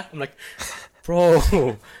in the chat. I'm like, bro,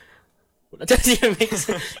 that doesn't even make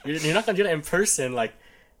sense. You're not gonna do that in person, like.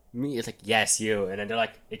 Me, it's like yes, you, and then they're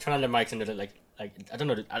like they turn on their mics and they're like I don't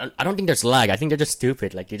know, I don't think there's lag. I think they're just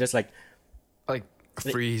stupid. Like you're just like Like,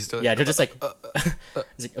 freeze. yeah, they're just like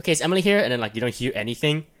it's like okay, is Emily here? And then like you don't hear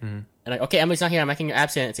anything, and like okay, Emily's not here. I'm making her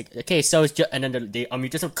absent. It's like okay, so it's just and then they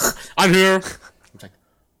unmute just I'm here. It's like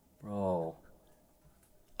bro,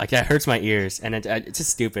 like that hurts my ears, and it's just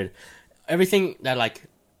stupid. Everything that like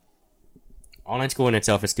online school in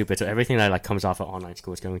itself is stupid. So everything that like comes off of online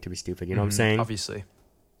school is going to be stupid. You know what I'm saying? Obviously.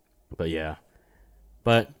 But yeah,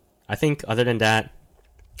 but I think other than that,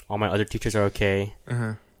 all my other teachers are okay.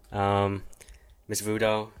 Miss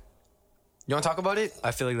Vudo. You want to talk about it?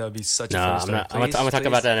 I feel like that would be such a No, fun I'm story. not. I'm gonna talk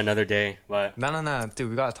about that another day. But No, dude.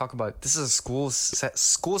 We gotta talk about. This is a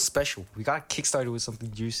school special. We gotta kickstart it with something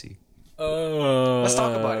juicy. Let's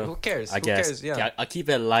talk about it. Who cares? I Who guess. cares? Yeah. I'll keep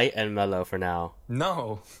it light and mellow for now.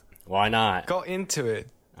 No. Why not? Go into it.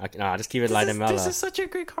 I'll just keep it light and mellow. This is such a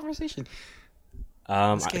great conversation. get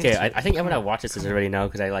Okay, into it. I think everyone that watches this already know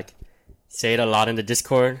because I like say it a lot in the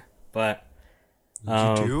Discord, but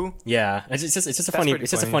You do? yeah, it's just a That's funny pretty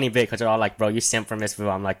it's just a funny. funny bit because they're all like, bro, you simp for Miss Vu.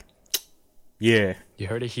 I'm like, yeah, You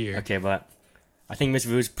heard it here. okay, but I think Miss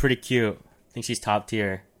Vu's pretty cute. I think she's top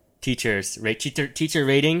tier. Teacher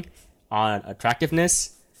rating on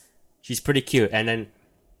attractiveness, she's pretty cute. And then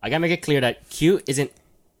I gotta make it clear that cute isn't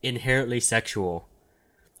inherently sexual.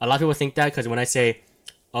 A lot of people think that because when I say,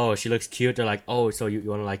 oh, she looks cute, they're like, oh, so you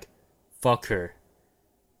want to like fuck her.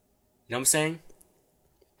 You know what I'm saying?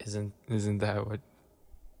 Isn't that what?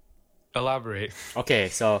 Elaborate. Okay,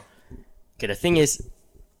 so the thing is,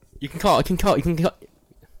 you can call.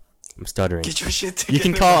 I'm stuttering. Get your shit together. You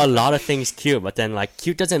can call a lot of things cute, but then like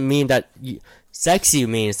cute doesn't mean that sexy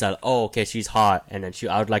means that oh okay she's hot and then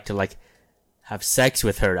I would like to like have sex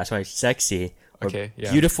with her. That's why it's sexy. Or Okay,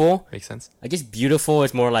 yeah. beautiful. Makes sense. I guess beautiful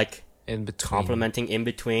is more like In between. complimenting in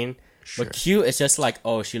between. Sure. But cute is just like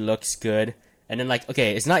oh she looks good, and then like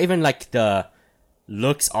okay it's not even like the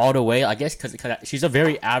looks all the way. I guess because she's a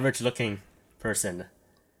very average looking person.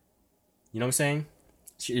 You know what I'm saying?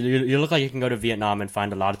 You look like you can go to Vietnam and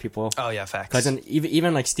find a lot of people. Oh yeah, facts. Because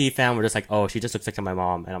even like Steve Fan were just like, oh, she just looks like my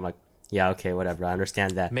mom, and I'm like, yeah, okay, whatever, I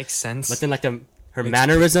understand that. Makes sense. But then like her Makes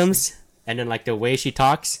mannerisms and then like the way she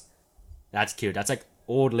talks, that's cute. That's like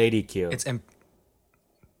old lady cute.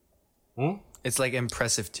 It's like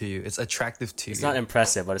impressive to you. It's attractive to you. It's not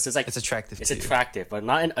impressive, but it's just like It's attractive. it's to you. attractive, but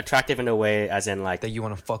not attractive in a way as in like That you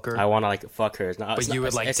want to fuck her. I want to like fuck her. It's not, But it's you not,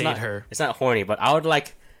 would, like, it's date not, her. It's not horny, but I would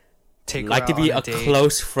like Take her like to out be on a date.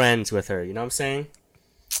 close friends with her. You know what I'm saying?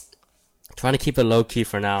 Trying to keep it low key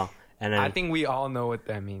for now, and then I think we all know what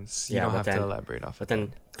that means. You Yeah, don't but have then- to elaborate off. But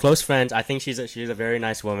then close friends, I think she's a very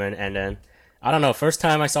nice woman. And then I don't know. First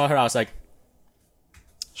time I saw her, I was like,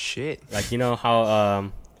 Shit. you know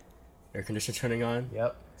how air conditioner turning on.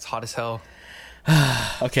 Yep. It's hot as hell.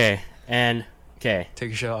 Okay, and okay, Take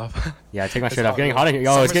your shit off. yeah, take my It's shirt off. hot, Getting yo. hot in here.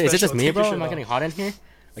 Yo, Summer is it just special, me, take your bro? shit Am I off. getting hot in here?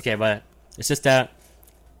 Okay, but it's just that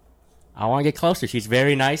I want to get closer. She's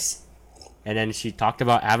very nice, and then she talked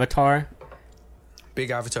about Avatar. Big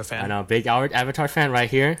Avatar fan. I know, big Avatar fan right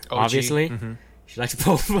here. OG. Obviously, Mhm. she likes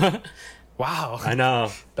boba. Wow. I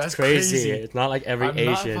know. That's It's crazy. crazy. It's not like every I'm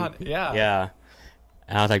not Asian. fun- yeah. Yeah.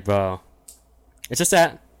 And I was like, bro, it's just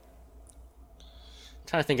that. I'm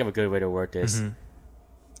trying to think of a good way to word this. Mhm.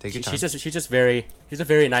 Take your time. She's a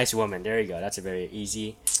very nice woman. There you go. That's a very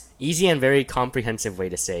easy and very comprehensive way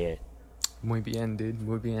to say it. Muy bien, dude.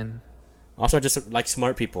 Muy bien. Also, just like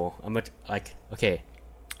smart people. Like okay,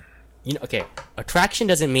 okay. Attraction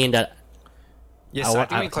doesn't mean that. Yes, I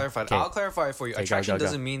think we clarified. Okay. I'll clarify it for you. Attraction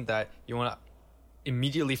doesn't mean that you want to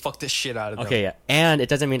immediately fuck the shit out of them. Okay, yeah, and it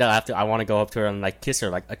doesn't mean that I want to go up to her and like kiss her.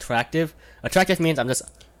 Like attractive means I just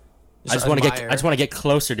want to get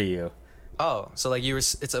closer to you. Oh, so like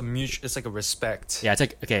it's like a respect. Yeah, it's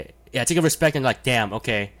like okay, yeah, it's like a respect and like damn,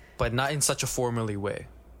 okay, but not in such a formally way.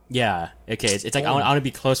 Yeah, okay, it's like I want to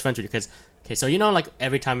be close friends with you because okay, so like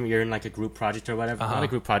every time you're in like a group project or whatever, not a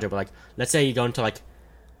group project, but like let's say you go into like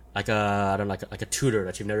a I don't know, like a tutor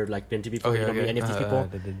that you've never like been to before, you don't meet any of these people,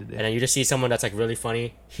 and then you just see someone that's like really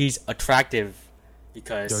funny. He's attractive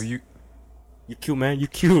because you cute, man, you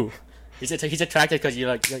cute. He's attractive because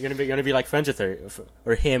you're gonna be like friends with her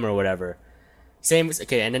or him or whatever. Same,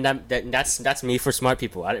 okay, and then that's me for smart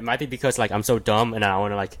people. It might be because like I'm so dumb and I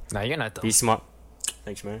want to like. Nah, you're not dumb. Be smart.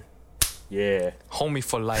 Thanks, man. Yeah. Homie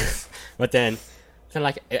for life. But then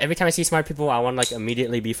like every time I see smart people, I want to like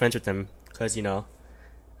immediately be friends with them because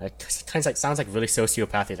like kind of like sounds like really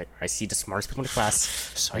sociopathic. Like I see the smartest people in the class.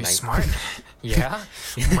 So you smart? Yeah.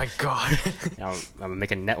 Oh my god. I'm gonna make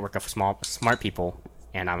a network of smart people,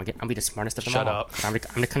 and I'll be the smartest of them all. Shut up.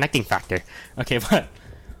 I'm the connecting factor. Okay, but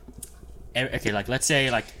okay, like let's say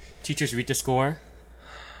like teachers read the score,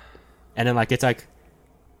 and then like it's like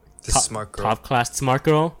smart girl, top class smart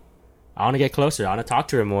girl. I want to get closer. I want to talk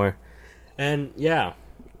to her more, and yeah.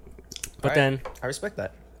 But then I respect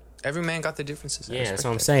that. Every man got their differences. Yeah, that's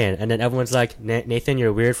what I'm saying. And then everyone's like, Nathan,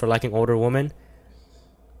 you're weird for liking older women.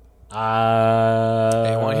 Hey,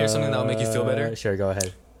 want to hear something that'll make you feel better? Sure, go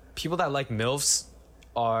ahead. People that like MILFs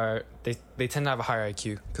they tend to have a higher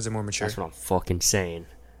IQ because they're more mature. That's what I'm fucking saying.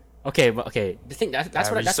 Okay, but okay, the thing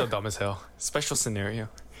that's what that's so dumb as hell. Special scenario,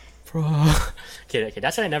 bro. Okay,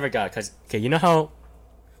 that's what I never got because you know how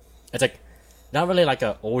it's like not really like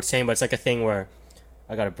a old saying, but it's like a thing where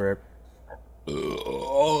I got a burp.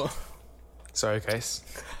 Sorry, guys.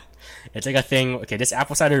 It's like a thing. Okay, this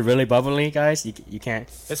apple cider is really bubbly, guys. You can't.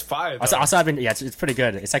 It's fire. Also, I've been it's pretty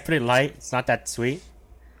good. It's like pretty light. It's not that sweet.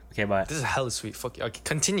 Okay, but this is hella sweet. Fuck you. Okay,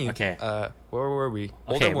 continue. Okay. Where were we?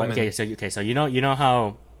 Older woman. So you know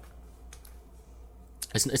how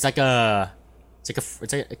it's like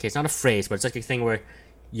it's not a phrase, but it's like a thing where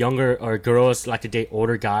younger or girls like to date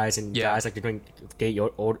older guys and guys like to date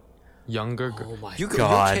old younger girls. Oh my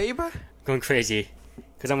god. You okay, bro? Going crazy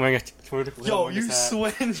because I'm wearing a. Yo, you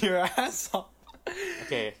sweating your ass off.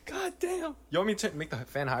 Okay. God damn. You want me to make the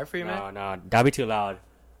fan high for you, man? No, that'd be too loud.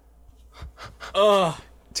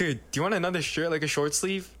 Dude, do you want another shirt like a short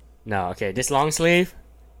sleeve? No, okay. This long sleeve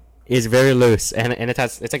is very loose and it's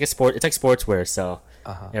like sportswear, so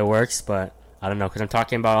it works. But I don't know because I'm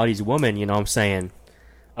talking about all these women. You know what I'm saying?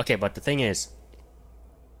 Okay, but the thing is,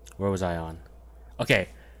 where was I on? Okay,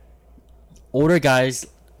 older guys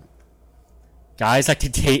like to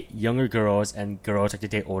date younger girls, and girls like to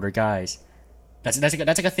date older guys. That's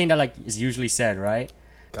like a thing that like is usually said, right?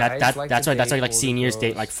 That's why like seniors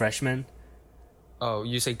date like freshmen. Oh,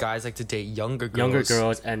 you say guys like to date younger girls. Younger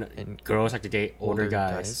girls and girls like to date older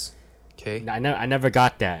guys. Okay. I never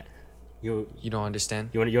got that. You don't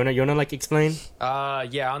understand? You wanna like explain?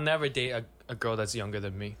 Yeah, I'll never date a girl that's younger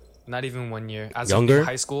than me. Not even 1 year. As younger? In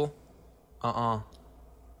high school?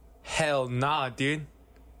 Hell nah, dude.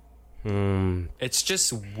 It's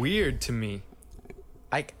just weird to me.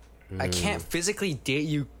 I can't physically date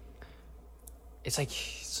you. It's like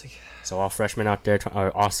so all freshmen out there or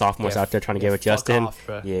all sophomores out there trying to get with Justin. Off,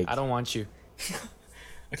 yeah, I don't want you.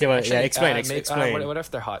 Okay, well, actually, explain. What if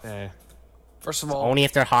they're hot? First of all, only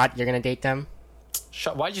if they're hot you're gonna date them.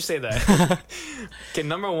 Why'd you say that? Okay,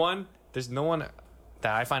 number one, there's no one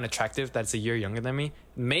that I find attractive that's a year younger than me.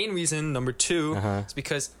 Main reason, number two, is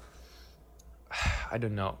because I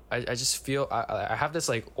don't know. I just feel I have this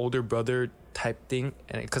like older brother type thing,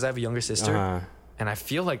 and because I have a younger sister, and I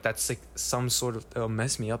feel like that's like some sort of it'll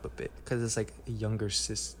mess me up a bit because it's like a younger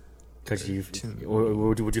sis. Because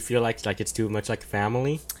would you feel like it's too much like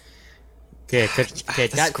family? Okay,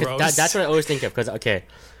 that's what I always think of.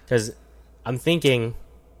 Because I'm thinking,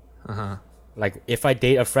 like if I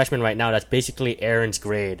date a freshman right now, that's basically Aaron's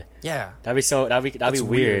grade. Yeah, that'd be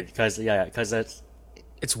weird. Because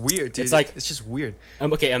it's weird, dude. It's just weird.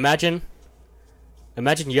 Okay, imagine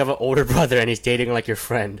you have an older brother and he's dating like your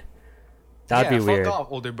friend. That'd be weird. Fuck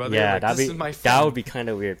off, older brother. Yeah, like, that would be kind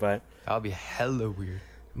of weird, but that would be hella weird.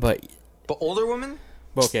 But older women?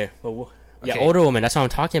 Older women. That's what I'm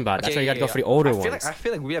talking about. That's why you gotta go for the older ones. I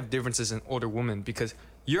feel like we have differences in older women because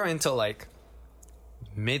you're into like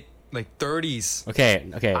mid 30s.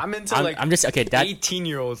 Okay. I'm into I'm just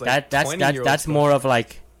 18-year-olds. Like that's more of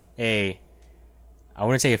like a I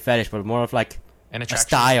wouldn't say a fetish, but more of like An a attraction.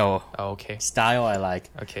 style. Oh, okay. Style I like.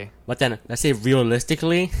 Okay. But then let's say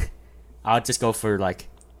realistically, I'll just go for like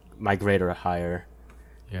my grade or higher.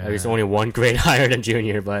 Yeah. There's only one grade higher than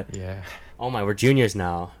junior, but Yeah. oh my, we're juniors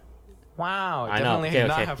now. Wow. I know. Definitely Okay,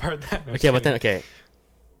 not okay. have heard that. Okay, but then okay.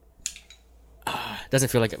 Doesn't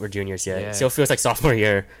feel like we're juniors yet. Yeah. It still feels like sophomore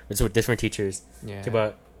year, but with different teachers. Yeah. Okay,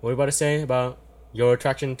 but what were you about to say about your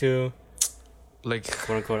attraction to Like,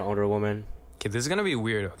 quote unquote older woman? okay, this is gonna be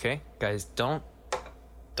weird. Okay, guys, don't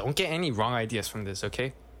get any wrong ideas from this.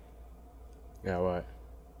 Okay. Yeah, what?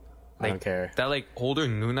 I Like, don't care. That like older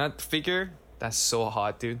Nuna figure. That's so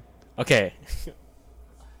hot, dude. Okay.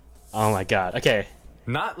 Oh my god. Okay.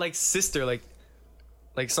 Not like sister, like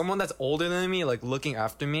someone that's older than me, like looking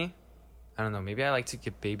after me. I don't know. Maybe I like to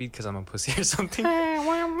get babied because I'm a pussy or something.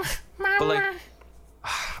 But like,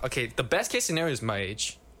 okay, the best case scenario is my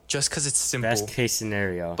age, just because it's simple. Best case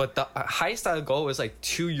scenario. But the highest I'll go is like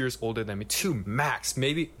 2 years older than me. 2 max,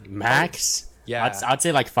 maybe. Max? Yeah. I'd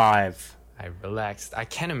say like 5. I relaxed. I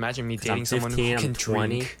can't imagine me 'Cause I'm dating someone 15, who I'm can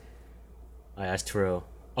 20. drink. Oh, that's true.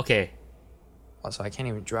 Okay. Also, I can't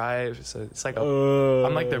even drive, so it's like a,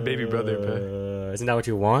 I'm like their baby brother, but isn't that what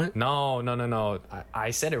you want? no. I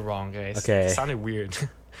said it wrong, guys. Okay. It sounded weird.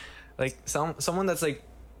 Like someone that's like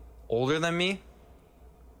older than me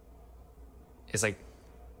is like,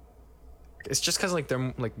 it's just because like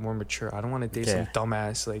they're like more mature. I don't want to date some Okay.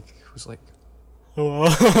 dumbass like who's like,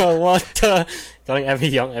 What the? Calling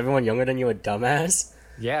everyone younger than you a dumbass?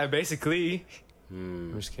 yeah, basically.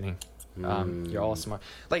 I'm just kidding. You're all smart.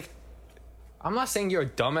 Like, I'm not saying you're a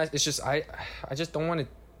dumbass. It's just I just don't want to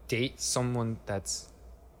date someone that's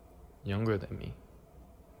younger than me.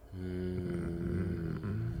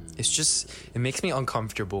 It's just, it makes me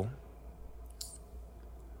uncomfortable.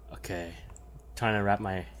 Okay. Trying to wrap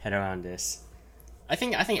my head around this. I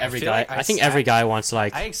think every feel guy like I think every guy wants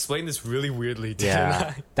like I explained this really weirdly, didn't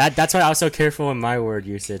yeah. I? That's why I was so careful in my word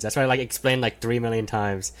usage. That's why I like explained like 3 million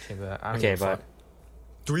times. Okay, but I don't Okay, give a but fuck.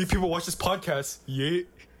 3 people watch this podcast. Yeah.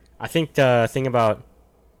 I think the thing about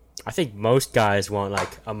I think most guys want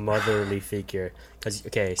like a motherly figure cuz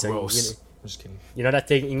okay, so Gross. I'm just kidding. you know that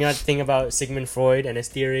thing about Sigmund Freud and his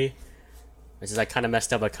theory, which is like kind of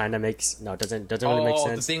messed up but kind of makes doesn't really make Oh,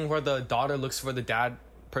 sense. the thing where the daughter looks for the dad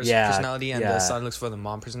Yeah, personality and yeah. the son looks for the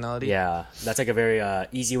mom personality. Yeah, that's like a very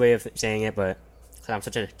easy way of saying it, but 'cause I'm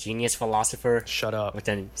such a genius philosopher, Shut up. but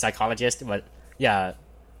then psychologist, but yeah,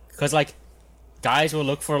 because like guys will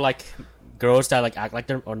look for like girls that like act like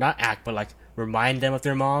their or not act, but like remind them of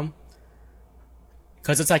their mom.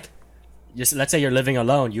 Because it's like, just let's say you're living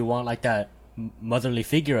alone, you want like that motherly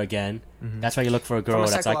figure again. That's why you look for a girl From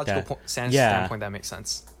a that's like psychological that. Yeah, standpoint, that makes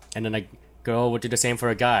sense. and then a girl would do the same for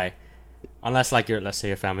a guy, unless like let's say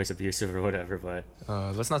your family's abusive or whatever. But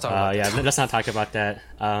Let's not talk about yeah, that. let's not talk about that.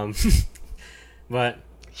 But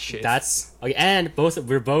Shit. that's okay, and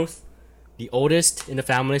we're both the oldest in the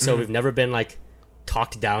family, so we've never been like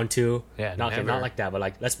talked down to. Yeah, not never. not like that, but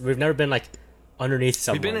like we've never been like underneath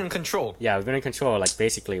someone. We've been in control. Yeah, we've been in control. Like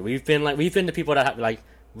basically, we've been the people that have like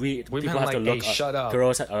people been have to like, look "Hey, up, shut up."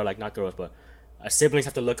 girls or like not girls, but siblings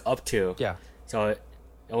have to look up to. Yeah. So it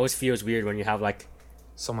always feels weird when you have like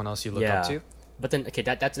Someone else you look yeah. up to. But then okay,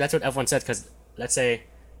 that's what everyone says because let's say,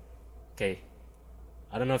 okay,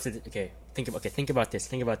 I don't know if it, okay think about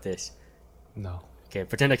this. No. Okay,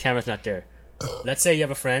 pretend the camera's not there. Let's say you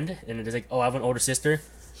have a friend and it's like, oh, I have an older sister.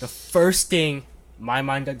 The first thing my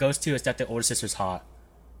mind goes to is that the older sister's hot.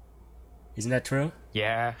 Isn't that true?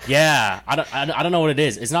 Yeah. Yeah, I don't know what it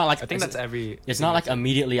is. It's not like I think that's every. It's not like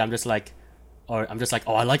immediately I'm just like, oh,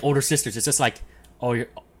 I like older sisters. It's just like, oh, your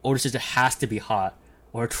older sister has to be hot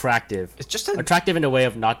or attractive. It's just a attractive in the way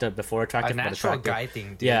of not the before attractive, but natural attractive. guy thing,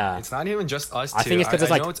 dude. Yeah. It's not even just us. I think it's because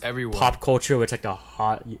it's like know it's everyone. pop culture, with like the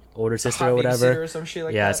hot older sister Hot or whatever. babysitter or some shit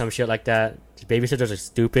like yeah, that. some shit like that. Babysitters are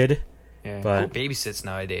stupid. Yeah. but- Who babysits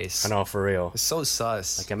nowadays? I know, for real. It's so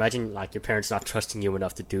sus. Like imagine like your parents not trusting you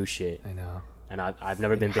enough to do shit. I know. And I've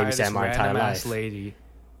never been Hire babysat this my entire random ass life. lady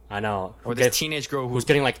I know. or this teenage girl who's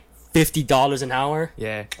getting like $50 an hour.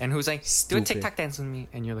 yeah, and who's like, do a Stupid. TikTok dance with me,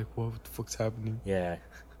 and you're like, what the fuck's happening? Yeah,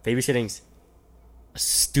 babysitting's a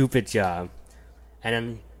stupid job. And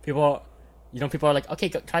then people are like, okay,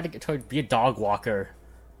 try to be a dog walker.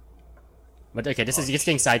 But okay, this is just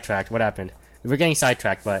getting sidetracked. What happened? We were getting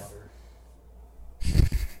sidetracked, but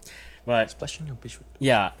Splashing your bitch with.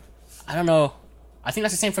 yeah, I don't know. I think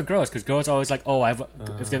that's the same for girls because girls are always like, oh, if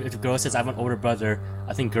the girl says I have an older brother,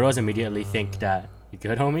 I think girls immediately think that you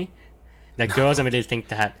good, homie. That girls immediately think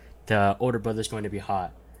that the older brother's going to be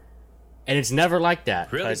hot, and it's never like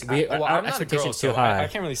that. Really? 'cause Well, our I'm not a girl, expectations so too high. I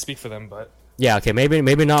can't really speak for them, but Yeah, okay,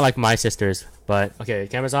 maybe not like my sisters, but okay,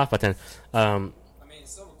 camera's off. But then, I mean,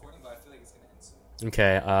 it's still recording, but I feel like it's gonna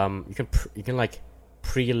end soon. okay, you can like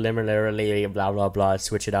preliminarily blah blah blah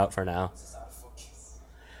switch it out for now. This is out of focus.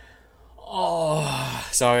 Oh,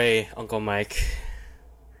 sorry, Uncle Mike.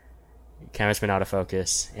 Camera's been out of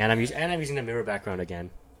focus, and I'm using the mirror background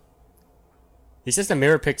again. He says the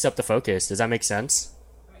mirror picks up the focus. Does that make sense?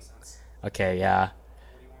 That makes sense. Okay, yeah.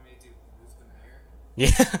 What do you want me to do? Move the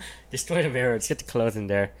mirror? Yeah, destroy the mirror. Let's get the clothes in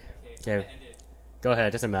there. Okay, End it. go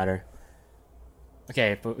ahead. Doesn't matter.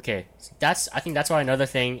 Okay, but okay. I think that's why another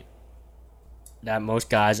thing that most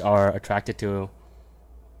guys are attracted to.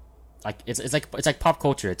 Like it's like pop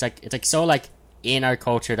culture. It's like so like in our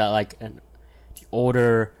culture that like the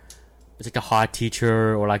older, it's like the hot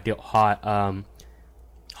teacher or like the hot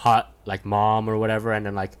like mom or whatever, and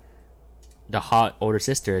then like the hot older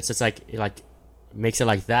sister. It's just like it like makes it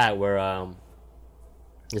like that where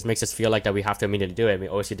this makes us feel like that we have to immediately do it. We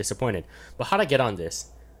always get disappointed. But how'd I get on this?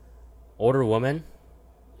 Older woman,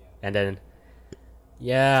 and then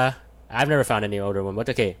yeah, I've never found any older woman. But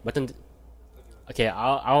okay, but then okay,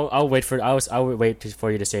 I'll wait for I'll wait for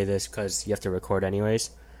you to say this because you have to record anyways.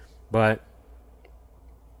 But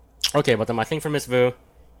okay, but then my thing for Miss Vu,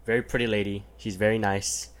 very pretty lady. She's very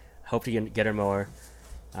nice. Hope you can get her more.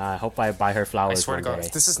 I hope I buy her flowers. I swear to one God, day.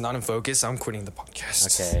 if this is not in focus, I'm quitting the podcast.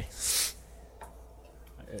 Okay.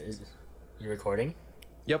 You recording?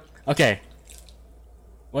 Yep. Okay.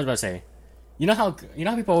 What was I about to say? You know how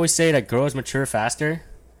people always say that girls mature faster?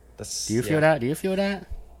 That's. Do you feel that? Do you feel that?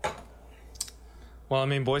 Well, I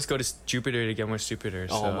mean, boys go to Jupiter to get more stupider.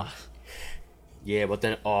 So. Oh my. Yeah, but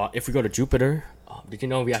then if we go to Jupiter, did you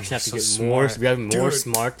know we actually have to so get smart. we have more Dude.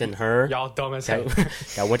 smart than her? Y'all dumb as hell.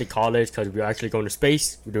 That went to college because we're actually going to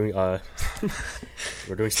space. We're doing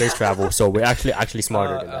we're doing space travel, so we're actually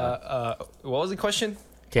smarter than that. What was the question?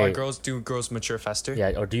 Okay. Do girls mature faster?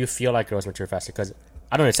 Yeah, or do you feel like girls mature faster? Because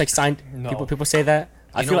I don't know, it's like signed. No. People say that.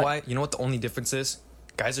 I You feel know like, why? You know what the only difference is?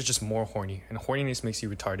 Guys are just more horny, and horniness makes you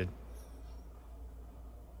retarded.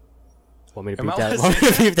 Want me to Am beep I that? allowed to Want me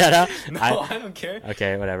to say beep that out? No, I don't care.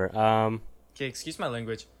 Okay, whatever. Okay, excuse my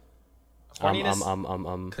language.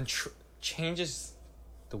 Horniness changes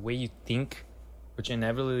the way you think, which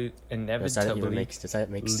inevitably Does that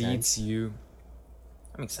make leads sense? you.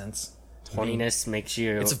 That makes sense. Horniness makes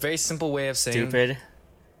you It's a very simple way of saying. stupid.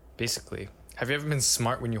 Basically, have you ever been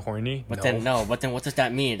smart when you're horny? But then what does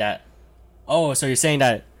that mean? That so you're saying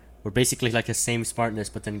that we're basically like the same smartness,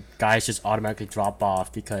 but then guys just automatically drop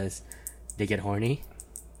off because they get horny.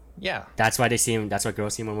 Yeah, That's why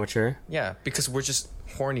girls seem more mature. yeah, because we're just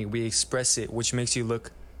horny. We express it, which makes you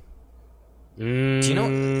look. Mm, Do you know?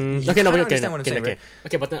 You okay, no, kinda but okay, understand what I'm saying, okay, right?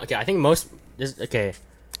 okay, but then I think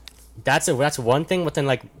that's one thing, but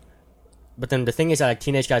then the thing is that like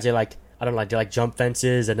teenage guys, they like I don't know, like they like jump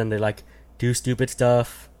fences and then they like do stupid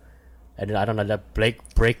stuff, and then I don't know, they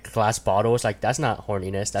break glass bottles. Like that's not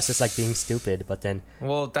horniness. That's just like being stupid. But then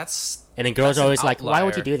Well, that's and then girls That's are an always like, why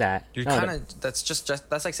would you outlier. do that? you No, kind of. That's just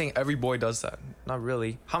that's like saying every boy does that. Not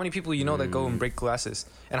really. How many people you know that go and break glasses,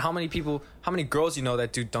 and how many girls you know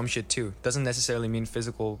that do dumb shit too? Doesn't necessarily mean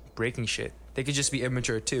physical breaking shit. They could just be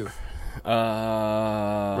immature too,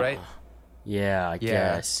 right? Yeah, I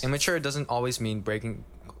guess. Immature doesn't always mean breaking.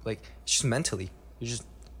 Like it's just mentally. You're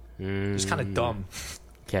just kind of dumb.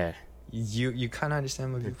 Okay, You kind of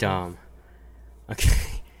understand what you're dumb. Okay,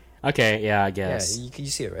 okay, yeah, I Yeah, guess. you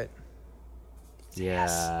see it, right?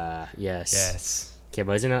 Yeah, yes. Yes. Okay,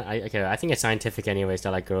 but isn't it? I think it's scientific anyways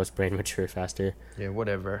that like girls' brain mature faster. Yeah,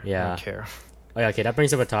 whatever. I Yeah. don't care. Oh yeah, okay, that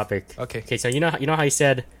brings up a topic. Okay. Okay, so you know how you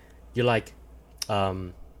said you like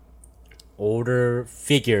older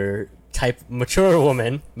figure type mature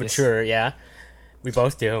woman, mature, yeah. We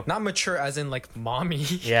both do. Not mature as in like mommy.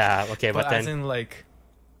 Yeah, okay, but but as then in like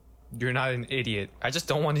you're not an idiot. I just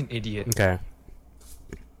don't want an idiot. okay.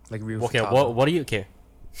 Like real. Okay, what do you okay?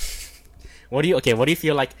 What do you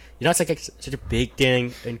feel like? You know, it's like such a big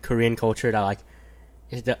thing in Korean culture that like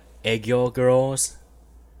is the egyo girls.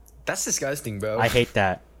 That's disgusting, bro. I hate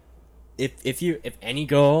that. If any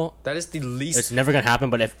girl, that is the least. it's never gonna happen.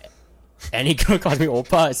 But if any girl calls me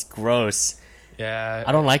oppa, it's gross. Yeah.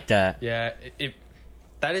 I don't like that. Yeah.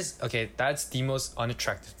 That is okay. That's the most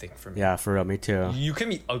unattractive thing for me. Yeah, for real, me too. You can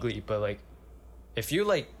be ugly, but like, if you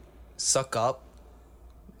like suck up,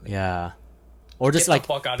 Yeah. Or just Get the like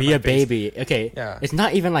fuck out of be my a face. baby. Okay. Yeah. It's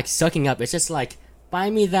not even like sucking up. It's just like buy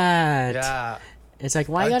me that. yeah. It's like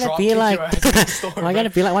why I you gotta drop be kick like your ass in the store, why you gotta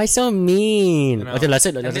man. be like why so mean? You know? Okay, let's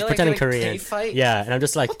And just they, like, pretend in get a Korean. K-fight? Yeah, and I'm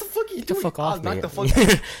just like What the fuck are you get the doing? fuck off Knock me. the fuck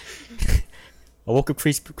out. I woke up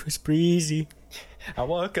Chris Breezy. I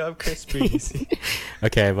woke up crispy.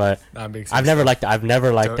 Okay, but Nah, I've never liked that. I've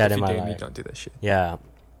never liked that in my Me, life. don't do that shit. Yeah,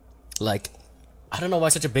 like I don't know why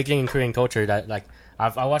it's such a big thing in Korean culture that like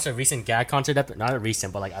I watched a recent gag concert not a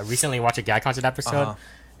recent, but like I recently watched a gag concert episode. Uh-huh.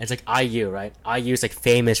 And it's like IU, right? IU is like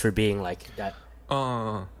famous for being like that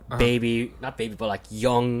baby, not baby, but like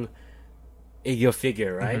young Igyo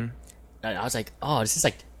figure, right? Mm-hmm. And I was like, oh, this is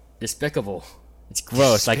like despicable. It's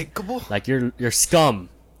gross. Despicable? Like you're scum.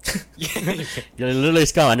 You're literally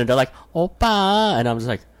scum. And then they're like, Oppa, and I'm just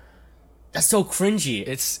like, that's so cringy. It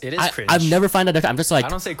is cringe. I've never found that. I'm just like, I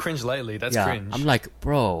don't say cringe lightly. That's cringe. I'm like,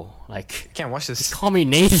 bro, like, I can't watch this. call me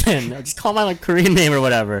Nathan. Just call my like Korean name or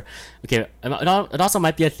whatever. Okay, it also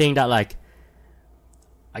might be a thing that like,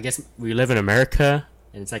 I guess we live in America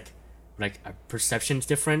and it's like our perception's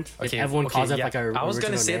different. If everyone calls it like our I was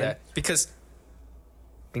gonna original say name. that because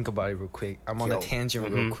think about it real quick. I'm on a tangent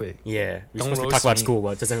real quick. Yeah, we're Don't supposed to roast talk about me. school, but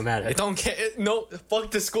it doesn't matter. I don't care. No,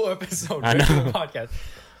 fuck the school episode. I know. Regular podcast.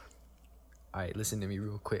 All right, listen to me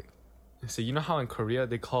real quick. So you know how in Korea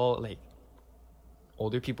they call like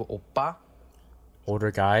older people oppa?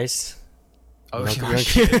 Older guys. Oh, You don't,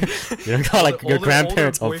 shit. you don't call like your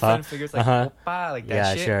grandparents older boyfriend oppa. figures like Uh-huh. oppa, like that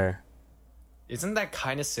Yeah, shit. sure. Isn't that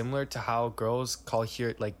kind of similar to how girls call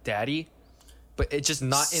here like daddy, but it's just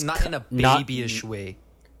not in a Not- babyish way.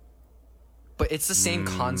 But it's the same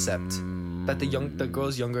concept that the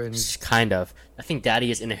girl's younger and Kind of. I think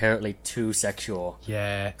daddy is inherently too sexual.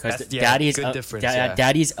 yeah, Because that's daddy's good difference.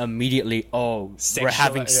 daddy's immediately we're Sexual,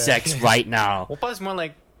 having yeah. sex right now. Oppa's more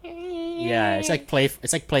like Yeah, it's like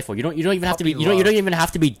playful. You don't even have to be Puppy you don't love. even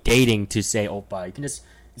have to be dating to say oppa. You can just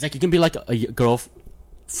it's like you can be like a girl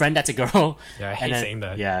friend that's a girl. Yeah, I and hate then- saying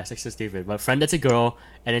that. Yeah, it's like so stupid. But friend that's a girl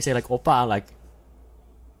and then say like oppa like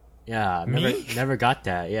yeah, Me? never got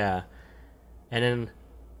that. Yeah. And then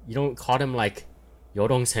you don't call them like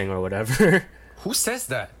여동생 or whatever. who says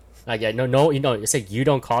that? Like yeah, no, it's like you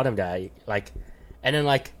don't call them that. Like, and then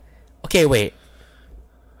like, okay, wait.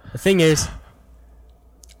 The thing is,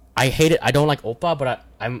 I hate it. I don't like oppa, but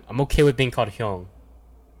I'm okay with being called hyung.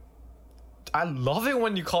 I love it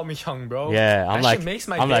when you call me young, bro. Yeah, I'm that like, shit makes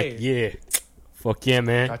my I'm day. like, yeah, fuck yeah,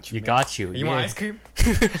 man. Got you, You man. got you. You yeah. want ice cream?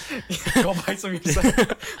 Go buy some yourself.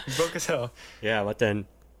 You broke as hell. Yeah, but then,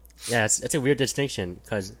 yeah, it's a weird distinction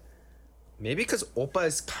because Maybe because oppa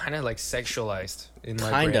is kind of like sexualized in my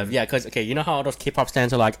kind brain. of yeah, because okay, you know how all those K-pop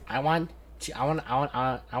stands are like, I want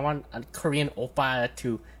a Korean oppa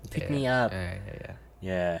to pick me up. Yeah.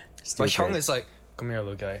 Yeah, But stupid. Hyung is like, come here,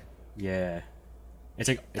 little guy. Yeah, it's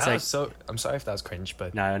like I'm sorry if that was cringe,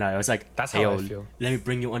 but no, it was like That's hey, how I yo, feel. Let me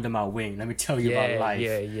bring you under my wing. Let me tell you about life.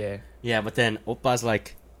 yeah. Yeah, but then Oppa's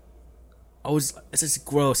like, this is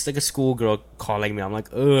gross. It's like a schoolgirl calling me. I'm like,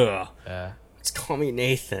 ugh. Yeah. Just call me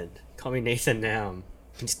Nathan. Call me Nathan Nam.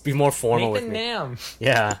 Just be more formal Nathan with me. Nam.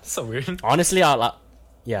 Yeah. So weird. Honestly,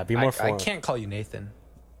 yeah, be more I formal. can't call you Nathan.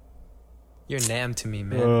 You're Nam to me,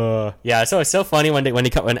 man. Yeah, so it's so funny when everyone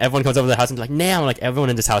comes over to the house and be like Nam. Like everyone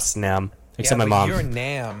in this house is Nam except my but mom. You're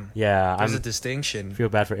Nam. Yeah, There's I a distinction. feel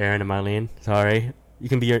bad for Aaron and Marlene. Sorry. You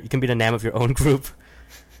can be the Nam of your own group.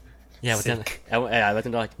 Yeah, but then Sick. but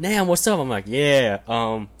then they're like, Nam, what's up? I'm like, yeah,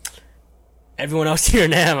 everyone else here,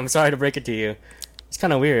 Nam. I'm sorry to break it to you. It's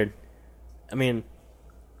kind of weird. I mean,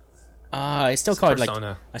 I still call it like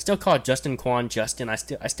persona. I still call Justin Kwan Justin. I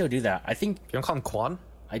still do that. I think You don't call him Quan?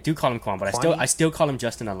 I do call him Kwan, but Kwani? I still call him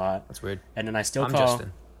Justin a lot. That's weird. And then I still I'm call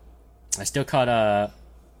Justin. I still call I'm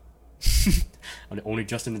the only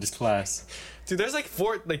Justin in this class. Dude, there's like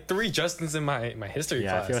three Justins in my history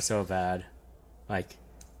Yeah, I class. feel so bad. Like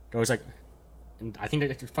there was like, I think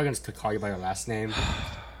they're probably gonna call you by your last name.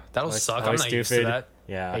 That'll Always- suck. I'm always not used to stupid. that.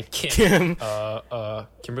 Yeah. Hey, Kim.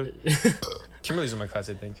 Kimberly. Kimberly's in my class,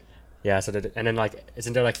 I think. Yeah. So and then like,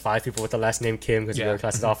 isn't there like 5 people with the last name Kim because Yeah. your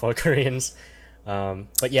class is all full of Koreans?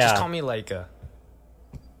 But yeah, Just call me like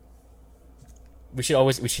we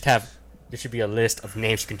should have there should be a list of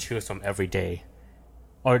names you can choose from every day,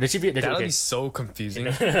 or there should be That'll okay. be so confusing.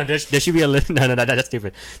 there should be a list. No, that's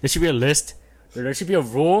stupid. There should be a list. There should be a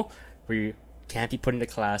rule where you can't be put into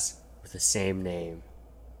class with the same name.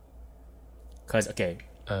 Cause okay,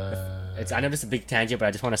 I know this is a big tangent, but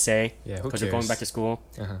I just want to say Yeah, who because we're going cares? back to school.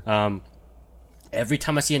 Uh-huh. Every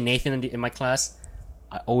time I see a Nathan in my class,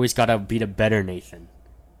 I always gotta be the better Nathan.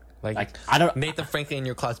 Like I don't. Nathan Franklin in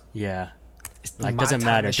your class. Yeah. Like My doesn't time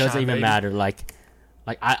matter. to Doesn't shine, even baby. matter. Like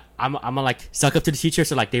I'm gonna like suck up to the teacher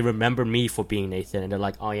so like they remember me for being Nathan and they're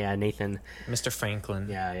like, oh yeah, Nathan. Mr. Franklin.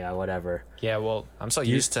 Yeah, whatever. Yeah, well, I'm so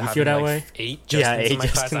You- used to you having feel that like way? 8 Justins Yeah, in 8 my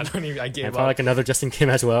class. Justin. I gave And up. probably like another Justin Kim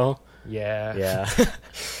as well. Yeah. Yeah. Justin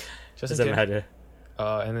Doesn't Kim. matter.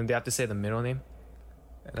 And then they have to say the middle name.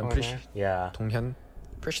 And I'm pretty sure Yeah. Donghyun.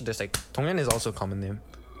 Pretty sure there's like Donghyun is also a common name.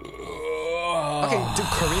 Okay, dude,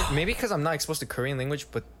 Korean. Maybe because I'm not exposed to Korean language,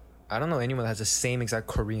 but I don't know anyone that has the same exact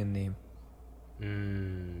Korean name.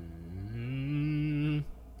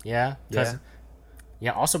 Yeah. Yeah.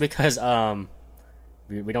 Yeah. Also because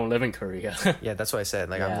we don't live in Korea. Yeah, that's what I said.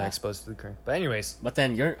 Like I'm Yeah. not exposed to the Korean. But anyways, But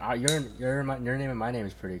then your name and my name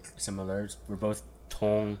is pretty similar. We're both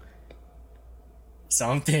Tong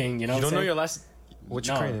something. You know. you what don't I'm know your saying? last. What's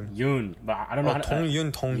your No, Korean name? Yoon. But I don't know how to.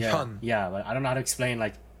 Dongyun, Yeah, Donghyun. yeah, but I don't know how to explain.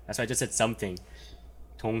 Like that's why I just said something.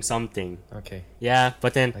 Tong something. Okay. Yeah,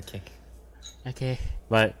 but then Okay. okay,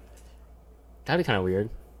 but that'd be kind of weird.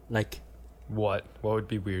 Like What? What would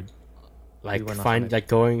be weird? like went off on find it. like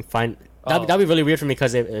going find. Oh. That'd be really weird for me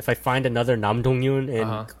because if I find another Nam Dong Yoon in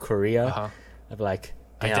Korea, Uh-huh. I'd be like,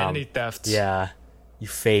 damn, Identity theft. yeah, you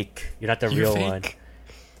fake. You're not the You real fake. one.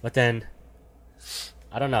 But then,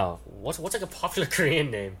 I don't know. What's like a popular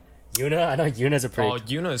Korean name? Yuna. I know Yuna's a Oh,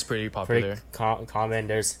 pretty Yuna is pretty pretty popular. common.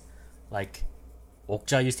 There's like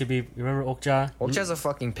Okja used to be. You remember Okja? Okja's a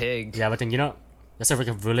fucking pig. Yeah, but then that's like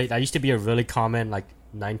a really that used to be a really common like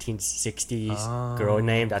 1960s girl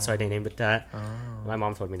name. That's why they named it that. My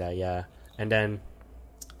mom told me that. Yeah, and then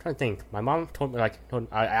I'm trying to think. My mom told me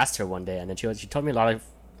I asked her one day, and then she told me a lot of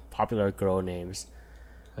popular girl names.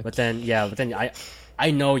 But then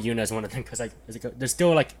I know Yuna is one of them because there's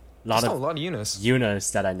still like a lot There's of a lot of Yunas.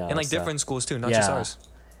 Yunas that I know. And like so. different schools too, not just Yeah. ours.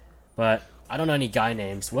 But I don't know any guy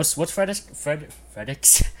names. What's Frederick's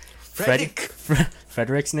Frederick.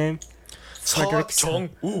 Frederick's name? Frederick's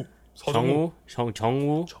서정우. 정우?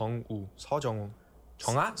 정우? 정우. 서정우.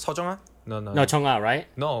 정아? 서정아? No. No, Chonga, right?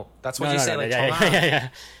 No, that's what No, you no, say. no, Like yeah, 정아.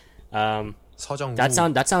 yeah.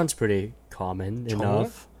 서정우. That sounds pretty common 정우?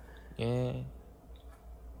 enough. Yeah.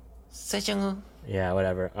 서정우. Yeah,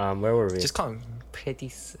 whatever. Where were we? Just call him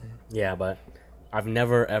Predis. Yeah, but I've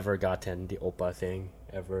never ever gotten the oppa thing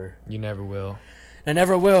ever. You never will. I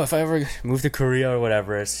never will if I ever move to Korea or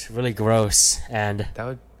whatever. It's really gross. And That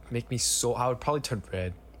would make me so. I would probably turn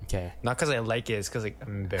red. okay, Not because I like it. It's because like,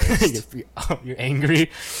 I'm embarrassed. you're angry.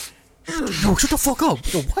 Yo, shut the fuck up.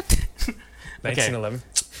 Yo, what? 1911.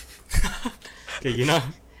 Okay, you know.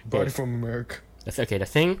 Brought it from America. Okay, the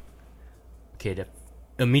thing. Okay, the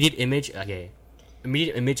immediate image. Okay,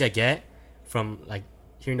 immediate image I get from like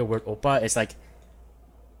hearing the word oppa is like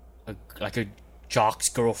a jock's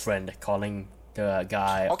girlfriend calling the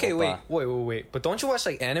guy. Okay, oppa. wait. But don't you watch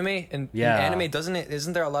like anime? And Yeah. in anime,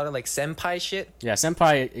 isn't there a lot of like senpai shit? Yeah,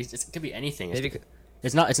 senpai. It could be anything. Maybe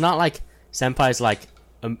It's not like senpai is like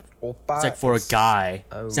oppa. it's like for a guy.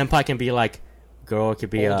 Oh. Senpai can be like girl. It could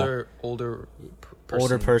be older older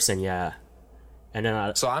person. Yeah, and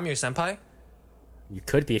then So I'm your senpai. you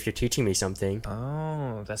could be if you're teaching me something.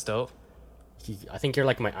 Oh, that's dope. I think you're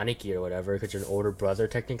like my aniki or whatever because you're an older brother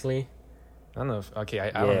technically. I don't know. Okay,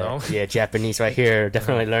 I don't know. Yeah, Japanese right here.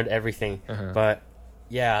 Definitely learned everything. But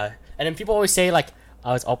yeah, and then people always say like,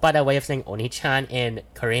 "Oh, it's oppa," that way of saying oni-chan in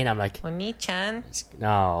Korean. I'm like, Oni-chan.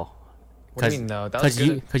 no. What do you mean no? That was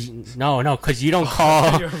good. Because you don't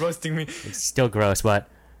call. You're roasting me. It's still gross, but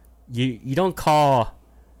you don't call.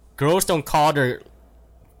 Girls don't call their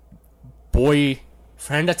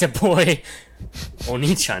boyfriend that's a boy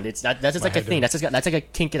oni-chan. That's just like a thing. That's like a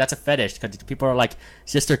kink. That's a fetish because people are like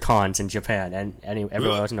sister cons in Japan and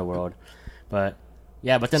everywhere else in the world. But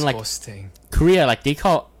yeah, but then like Disgusting. Korea, like they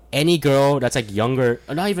call any girl that's like younger,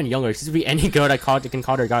 or not even younger. It should be any girl that can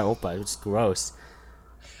call their guy oppa. It's gross.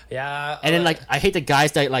 Yeah. And then like I hate the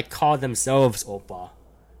guys that like call themselves oppa.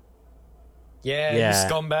 Yeah, Yeah. you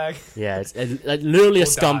scumbag. Yeah, it's like literally a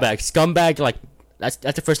Go die. scumbag. Like that's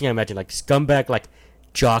the first thing I imagine. Like scumbag, like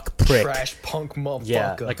jock prick. Trash punk motherfucker.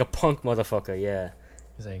 Yeah, like a punk motherfucker. Yeah,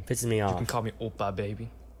 He's like, pisses me you can off. call me oppa,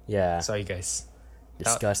 baby. Yeah, Sorry, guys.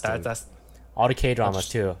 disgusting. That's All the K dramas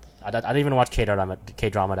too. I don't even watch K drama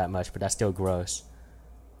that much, but that's still gross.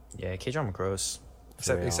 yeah. K drama gross.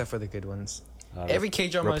 real. Except for the good ones. Uh, Every K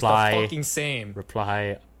drama is the Reply. fucking same.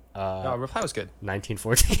 Reply. No, Reply was good.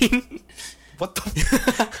 1914. What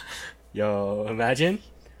the? Yo, imagine.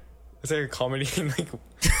 It's like a comedy.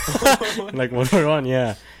 Like Like World War One.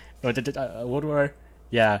 Yeah. World War.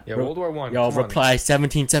 Yeah. yeah, World War One. Yo, come on. reply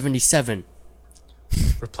 1777.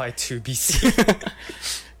 Reply to BC.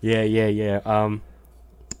 Yeah.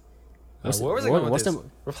 Where was I going with what's this? the?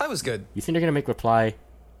 Reply was good. You think they're gonna make reply,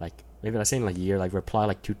 like maybe I'm saying like year, like reply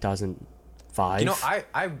like 2005? You know,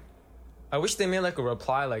 I wish they made like a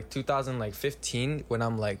reply like 2015 when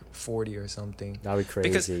I'm like 40 or something. That'd be crazy.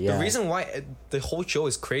 Because yeah. the reason why the whole show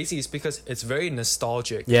is crazy is because it's very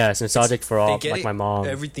nostalgic. Yeah, it's nostalgic for all, They get like my mom.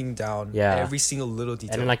 everything down. Yeah. Every single little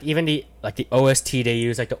detail. And then like even the OST they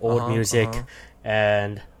use like the old music,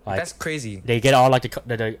 and like That's crazy. they get all like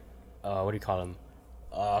the what do you call them?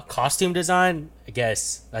 Costume design, I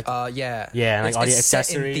guess. Like Yeah. yeah, and like all the it's set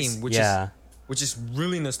in accessories. theme, Yeah. which is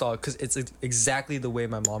really nostalgic because it's exactly the way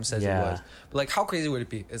my mom says it Yeah. was. But like, how crazy would it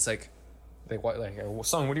be? It's like what, like,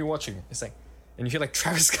 son, what are you watching? It's like, and you hear like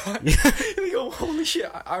Travis Scott. You're like, oh, holy shit!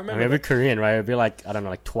 I remember. Maybe Korean, right? It'd be like I don't know,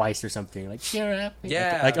 like twice or something. Like cheer up.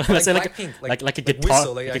 Yeah, Like like let's say like Blackpink, like a like guitar,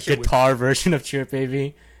 whistle, like like I a hear guitar version of Cheer Up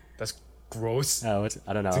Baby. That's gross. Oh,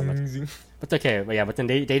 I don't know. Zing, zing. But okay, but yeah, but then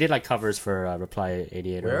they did like covers for Reply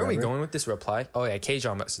 88 or Where are we whatever. going with this reply? Oh yeah, K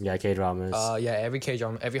dramas. Yeah, K dramas. Yeah, every K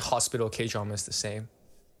drama, every hospital K drama is the same.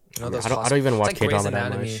 You know those. I don't even watch it's like K-drama Grey's that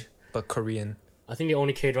Anatomy, much. but Korean. I think the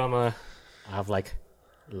only K drama I've like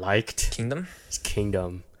liked Kingdom. is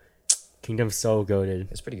Kingdom. Kingdom's so goated.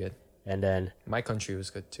 It's pretty good. And then My Country was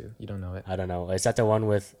good too. You don't know it. I don't know. Is that the one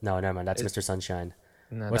with? No, never mind. That's Mr. Sunshine.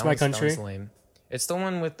 No, What's that My one's- that Country? one's lame. It's the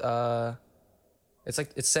one with it's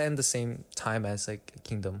like it's set in the same time as like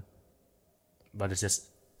Kingdom. But it's just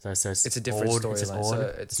it's It's a different old. It's just storyline, old. so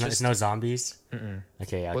It's, it's not, just- it's no zombies. Mm-mm.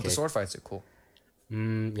 Okay, yeah. But Okay. the sword fights are cool. Yeah,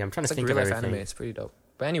 I'm trying to It's like think real of life everything. anime. It's pretty dope.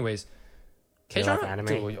 But anyways, K Real life drama. anime?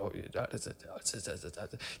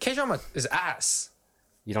 K drama is ass.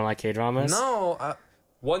 You don't like K dramas? No,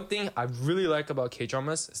 one thing I really like about K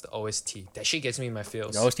dramas is the OST. That shit gets me in my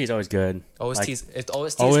feels. The OST is always good. OSTs, if the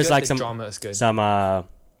OST always is good, like the some- drama is good. Some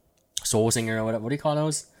soul singer or whatever. What do you call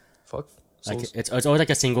those? Fuck. Like Souls- it's always like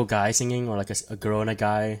a single guy singing or like a girl and a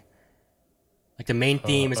guy. Like the main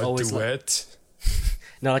theme is a always like, duet.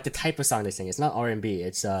 no, like the type of song they sing. It's not R&B.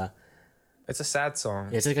 It's It's a sad song.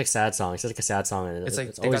 it's like a sad song. It's just like a sad song, and It's like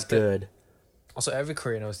it's they always got the- good. Also, every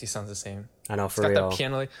Korean OST sounds the same. I know It's for got real. that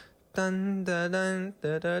piano like. Dun, dun, dun,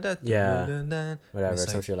 dun, dun, dun, Yeah. dun, dun. Whatever, It's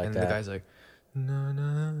some shit like and that. the guy's like, na,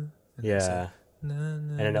 na, and it's Yeah, like, na, na,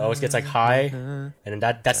 and then it always gets like high, and then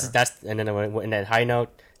that's and then when in that high note,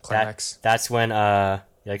 Climax. that's when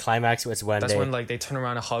the climax was when That's they when like they turn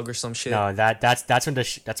around and hug or some shit. no that's when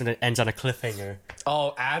that's when it ends on a cliffhanger.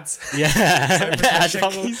 Oh, ads. Yeah, the ads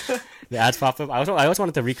pop up. Checkies. The ads pop up. I always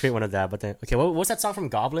wanted to recreate one of that, but then okay, what's that song from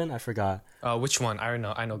Goblin? I forgot. Which one? I don't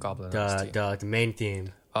know. I know Goblin. OST. The main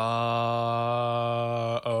theme.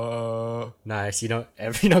 Uh, Nice. You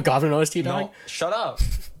know Goblin OST, dog? no, shut up.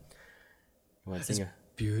 What, sing it?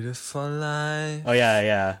 Beautiful life. Oh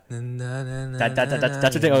yeah.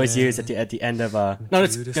 That's what they always use at the end of no,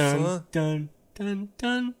 it's Beautiful. dun dun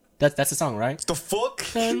dun. That's the song, right? The fuck?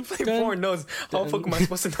 Dun, You play dun, four notes. How the fuck am I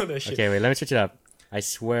supposed to know that shit? Okay, wait. Let me switch it up. I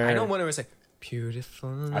swear. I know one of it's like beautiful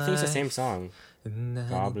life. I think it's the same song.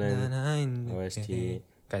 Goblin, OST.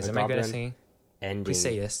 Guys, or am I good at Goblin singing? Ending Please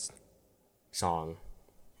say yes. song.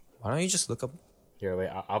 Why don't you just look up? Here, wait.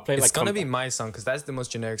 I'll play It's like. gonna be my song because that's the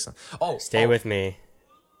most generic song. Oh, Stay oh, with me.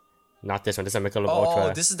 Not this one. This is a Michelob Oh,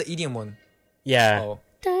 Ultra. this is the EDM one. Yeah. Oh,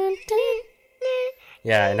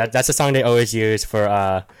 Yeah, and that's the song they always use for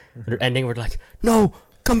their ending. We're like, no,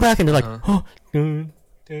 come back, and they're like, oh. and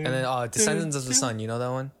then Descendants of the Sun. You know that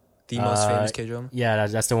one? The most famous K drama. Yeah,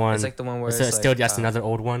 that's the one. It's like the one where It's, it's still like, that's another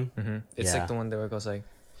old one. It's Yeah. like the one where it goes like.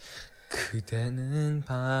 그대는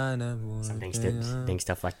Something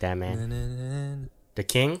stuff like that, man. The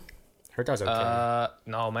King, heard that was okay.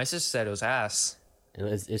 No, my sister said it was ass.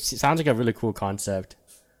 It sounds like a really cool concept.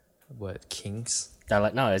 What, Kings? That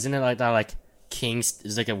like no, isn't it like that? Like kings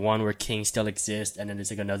is like a one where kings still exist, and then there's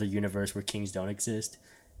like another universe where kings don't exist.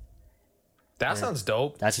 That sounds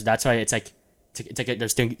dope. That's why it's like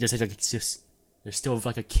there's still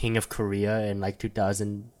like a king of Korea in like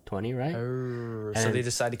 2020, right? So And- they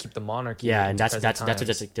decide to keep the monarchy. Yeah, and into that's present what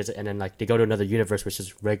times. just and then like they go to another universe which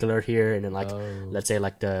is regular here, and then like let's say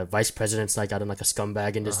like the vice president's like I don't know, like a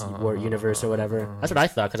scumbag in this universe or whatever. That's what I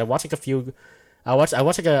thought because I watched like a few. I watched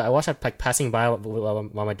it like passing by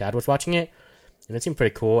while my dad was watching it, and it seemed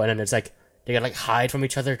pretty cool. And then it's like they gotta like hide from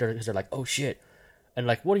each other because they're like, oh shit, and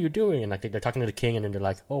like what are you doing? And like they're talking to the king, and then they're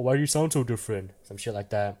like, oh, why do you sound so different? Some shit like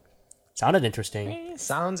that. Sounded interesting.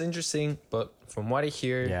 Sounds interesting, but from what I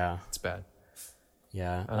hear, Yeah. it's bad.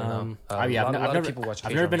 Yeah. I don't know. Yeah, a lot of people watch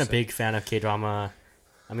I've never been a K-dramas, so- big fan of K-drama.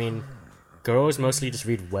 I mean, girls mostly just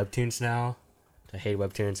read webtoons now. I hate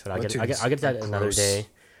webtoons, but I'll get Webtoons that are another gross. day.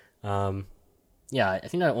 Yeah, I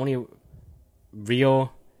think the only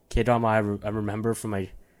real K-drama I remember from I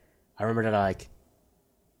remember that I like,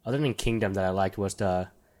 other than Kingdom that I liked was I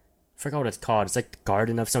forgot what it's called. It's like the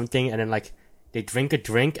Garden of something, and then like they drink a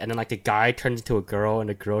drink, and then like the guy turns into a girl, and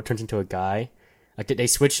the girl turns into a guy. Like they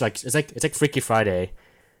switch, like it's like Freaky Friday.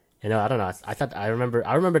 You know, I don't know. I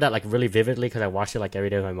remember that like really vividly because I watched it like every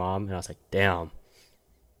day with my mom, and I was like, damn,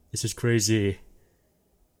 this is crazy.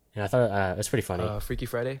 Yeah, I thought it was pretty funny. Freaky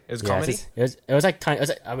Friday. It was Yeah, comedy. it was like kind. It was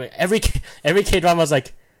like, I mean, every K drama was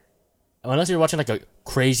like, unless you're watching like a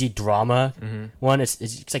crazy drama one,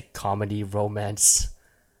 it's like comedy, romance.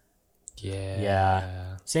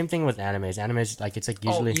 Yeah. Same thing with animes. Animes like it's like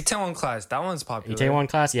usually Itaewon Class. That one's popular. Itaewon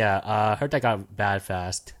Class. Yeah, heard that got bad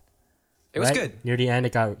fast. It was Right? good. Near the end,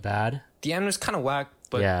 it got bad. The end was kind of whack,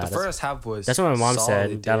 but Yeah, the that's- first half was. That's what my mom solid, said.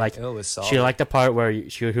 dude. That like it was solid. she liked the part where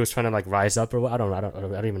he was trying to like rise up or what. I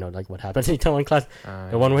don't even know like what happened in Itaewon Class.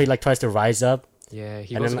 The one where he like tries to rise up. Yeah,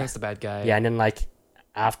 he and goes then, against the bad guy. Yeah, and then like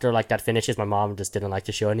after like that finishes, my mom just didn't like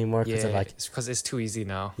the show anymore because yeah, of like it's because it's too easy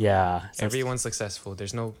now. yeah. since- Everyone's successful.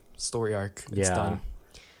 There's no story arc. It's Yeah. done.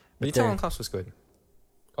 But But then- Itaewon Class was good.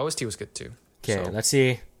 OST was good too. Okay, So, let's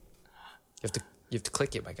see. you have to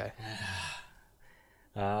click it, my guy.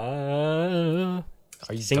 Uh,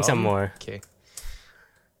 Are you Sing some dumb? more. Okay.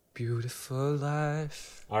 Beautiful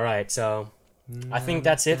life. all right, so I think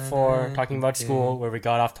that's it for talking about school, where we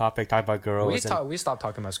got off topic, talked about girls We stopped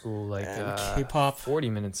talking about school like and K-pop. 40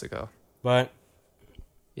 minutes ago. But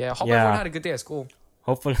Yeah, hope Yeah. everyone had a good day at school.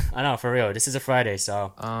 hopefully, I know for real, this is a Friday,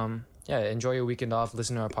 so Yeah, enjoy your weekend off.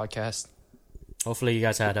 Listen to our podcast. hopefully you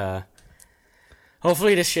guys had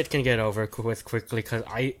hopefully this shit can get over with quickly, because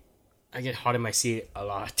I get hot in my seat a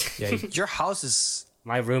lot. Yeah, your house is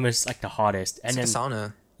My room is like the hottest, and it's then like a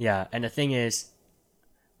sauna. yeah, and the thing is,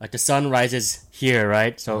 like the sun rises here,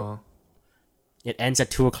 right? So Oh, it ends at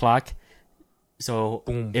 2 o'clock. So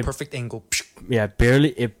boom, it, perfect angle. yeah,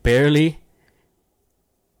 barely.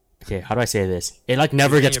 Okay, how do I say this? It like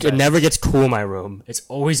never You're gets doing your it never gets cool in my room. It's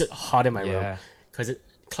always hot in my room Yeah. because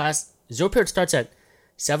class zero period starts at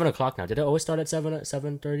 7 o'clock now. Did it always start at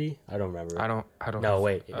 7:30? I don't remember. I don't. No, have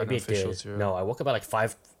wait, an maybe it official did. zero. No, I woke up at like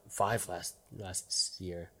five last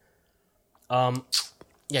year. Yeah,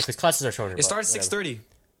 because classes are shorter. It started 6:30.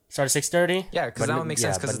 Started 6:30. Yeah, because that would make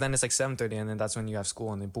sense. Because but, then it's like 7:30, and then that's when you have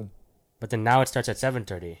school, and then boom. but then now it starts at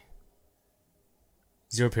 7:30.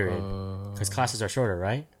 Zero period, because classes are shorter,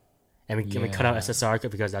 right? And we cut out Yeah. SSR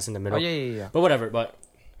because that's in the middle. Oh yeah. But whatever. But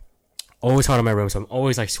always hot in my room, so I'm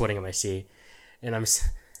always like sweating in my seat, and I'm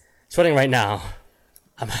sweating right now.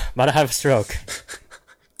 I'm about to have a stroke.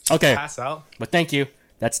 Okay, Pass out. but thank you.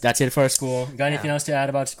 That's it for our school. You got anything Yeah. else to add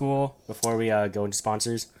about school before we go into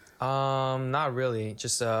sponsors? Not really.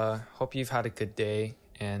 Just hope you've had a good day,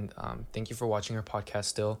 and thank you for watching our podcast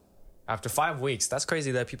still. After 5 weeks, that's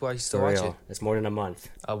crazy that people actually still For watch real, it's more than a month.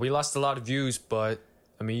 it. We lost a lot of views, but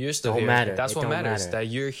I mean, you're still Don't here. matter. That's It what don't matters. matter. That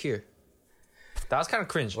you're here. That was kind of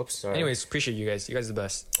cringe. Whoops, sorry. Anyways, appreciate you guys. You guys are the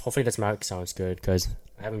best. Hopefully this mic sounds good because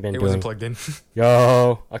I haven't been It doing. wasn't plugged in.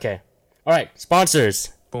 Yo, okay, all right, sponsors.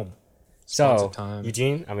 Boom. So Sponsor time.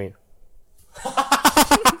 Eugene, I mean,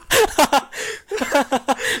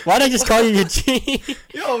 why did I just call you Eugene?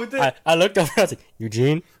 Yo, I looked over. I was like,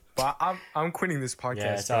 Eugene. but I'm quitting this podcast.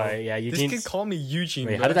 Yeah, sorry. Yeah, This Eugene. kid called me Eugene.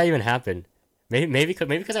 Wait, bro. how did that even happen? Maybe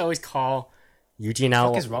because I always call Eugene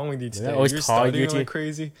out. What is wrong with you today? always You're call studying Eugene. like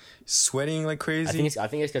crazy, sweating like crazy. I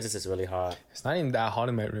think it's because it's just really hot. It's not even that hot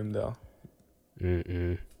in my room though.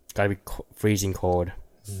 Gotta be freezing cold.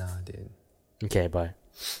 Nah, dude. Okay, but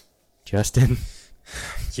Justin,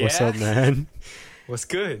 Yeah. what's up, man? What's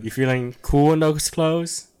good? You feeling cool in those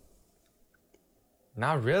clothes?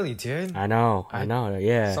 Not really, dude. I know.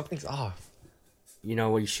 Yeah. Something's off. You know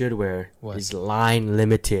what you should wear What? is line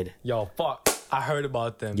limited. Yo, fuck. I heard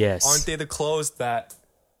about them. Yes. Aren't they the clothes that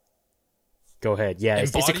Go ahead. Yeah,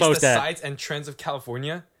 it's the embodies clothes the that sights and trends of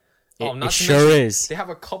California? it not to sure mention, is. They have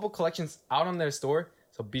a couple collections out on their store,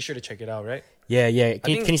 so be sure to check it out, right? Yeah. Can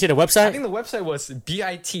think- you see the I website? think the website was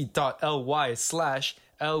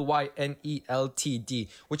bit.ly/LYNELTD,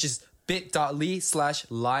 which is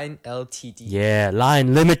bit.ly/lineltd. Yeah,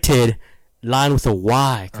 line limited, line with a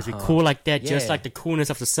Y, because we cool like that, just Yeah. like the coolness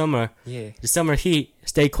of the summer. Yeah. The summer heat,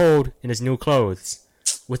 stay cold in his new clothes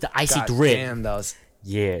with the icy God drip. damn, that was.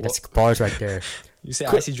 Yeah, that's bars right there. You say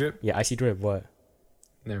icy drip? Yeah, icy drip. What?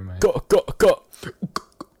 Never mind. Go.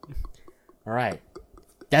 All right,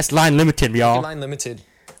 that's line limited, y'all. Line limited.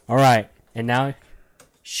 All right, and now,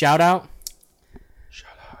 shout out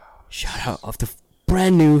of the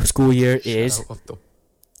brand new school year is Shout out of the-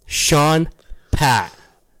 Sean Pat,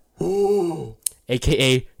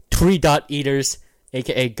 aka Three Dot Eaters,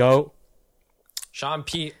 aka Goat. Sean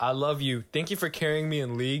P, I love you. Thank you for carrying me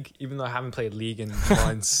in League, even though I haven't played League in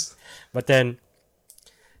months. But then,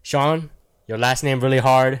 Sean, your last name really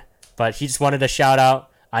hard, but he just wanted a shout out.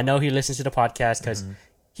 I know he listens to the podcast because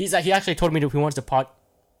he actually told me that he wants to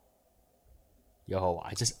Yo,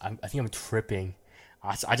 I think I'm tripping.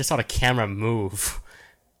 I just saw the camera move.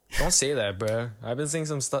 Don't say that, bro. I've been seeing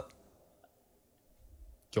some stuff.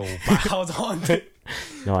 Yo, my mouth's on.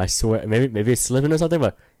 No, I swear, maybe it's slipping or something,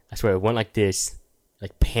 but I swear it went like this,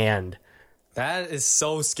 like panned. That is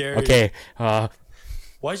so scary. Okay,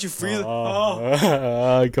 Why'd you freeze it?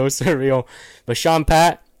 go surreal. But Sean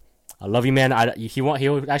Pat, I love you, man. He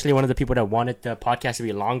was actually one of the people that wanted the podcast to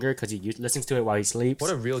be longer because he listens to it while he sleeps.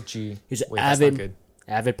 What a real G. He's an Wait, that's not good.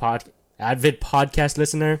 avid podcast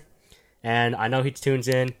listener, and I know he tunes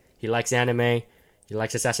in. He likes anime. He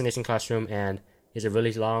likes Assassination Classroom, and he's a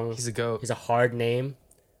really long. He's a goat. He's a hard name.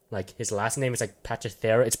 Like his last name is like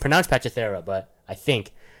Pachithera. It's pronounced Pachithera, but I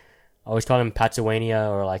think I always call him Patsuania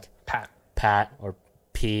or like Pat or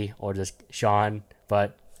P or just Sean.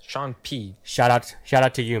 But Sean P. Shout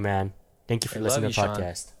out to you, man. Thank you for listening to the Sean.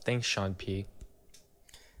 podcast. Thanks, Sean P.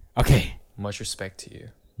 Okay. Much respect to you.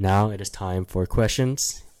 Now it is time for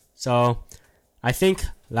questions. So, I think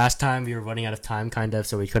last time we were running out of time, kind of,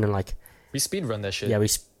 so we couldn't like. We speed run that shit. Yeah, we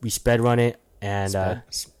sped run it, and yeah.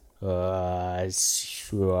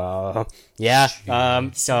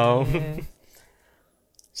 So,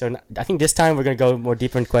 so I think this time we're gonna go more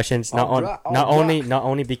deeper in questions. Not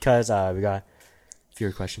only because we got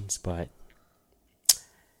fewer questions, but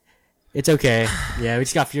it's okay. Yeah, we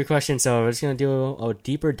just got fewer questions, so we're just gonna do a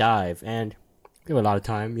deeper dive, and we have a lot of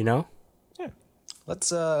time, you know.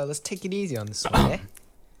 Let's take it easy on this one, eh?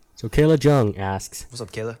 So Kayla Jung asks, What's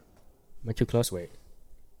up, Kayla? am I too close? Wait.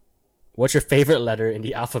 What's your favorite letter in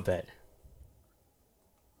the alphabet?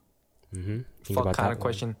 Think Fuck about kind that of one.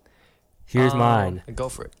 question. Here's mine. Go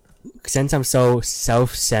for it. Since I'm so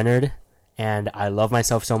self-centered and I love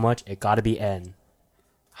myself so much, it gotta be N.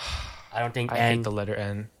 I don't think I N. hate the letter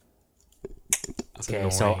N. It's Okay,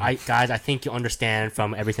 so annoying. I think you understand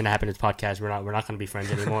from everything that happened in this podcast. We're not gonna be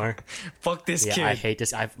friends anymore. Fuck this Yeah, kid. I hate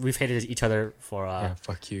this. We've hated each other for Yeah,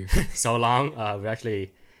 fuck you. so long. We're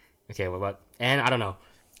actually okay. What about N? I don't know.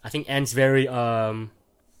 I think N's very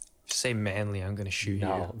Say manly, I'm gonna shoot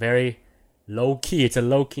you. very low key. It's a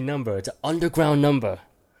low key number. It's an underground number.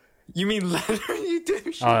 You mean letter? You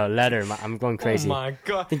do shit. Oh, letter. I'm going crazy. Oh my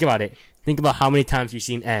god. Think about it. Think about how many times you've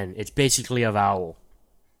seen N. It's basically a vowel.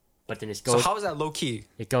 But then it So goes. how is that low key?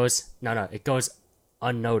 It goes. No. It goes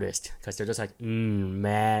unnoticed because they're just like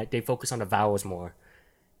man. They focus on the vowels more.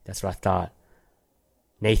 That's what I thought.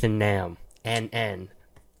 Nathan Nam. N.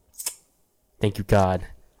 Thank you, God.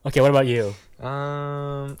 Okay, what about you?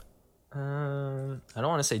 I don't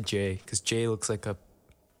want to say J because J looks like a.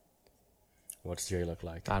 What's J look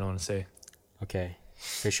like? I don't want to say. Okay.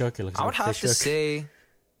 Fishhook. It looks I like would have to fishhook. say.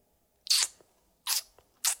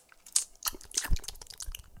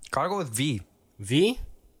 Gotta go with V. V.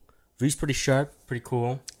 V's pretty sharp. Pretty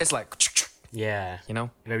cool. It's like, Yeah. you know,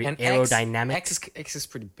 Very and aerodynamic. X is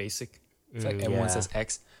pretty basic. It's like everyone yeah. says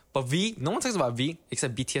X, but V. No one talks about V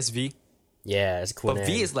except BTS V. Yeah, it's a cool. But name.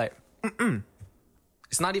 V is like,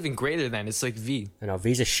 it's not even greater than. It's like V. No,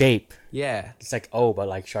 V's a shape. Yeah. It's like O, but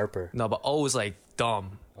like sharper. No, but O is like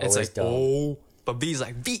dumb. O It's is like dumb. O. But V is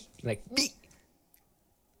like V. Like V.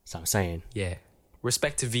 That's what I'm saying. Yeah.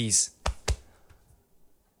 Respect to V's.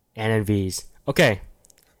 N and V's. Okay.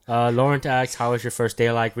 Lauren asks, how was your first day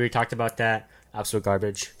like? We already talked about that. Absolute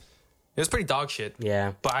garbage. It was pretty dog shit.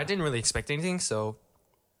 Yeah. But I didn't really expect anything, so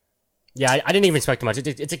Yeah, I didn't even expect much.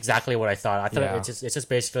 It's exactly what I thought. I thought Yeah. it's just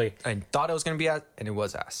basically, I thought it was gonna be ass, and it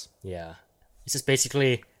was ass. yeah. It's just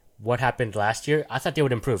basically what happened last year. I thought they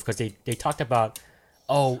would improve because they talked about,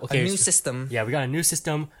 oh, okay. A new so- system. Yeah, we got a new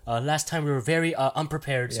system. Last time we were very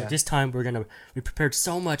unprepared, so Yeah. this time we prepared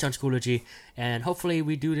so much on Schoology, and hopefully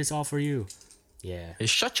we do this all for you. Yeah, Hey,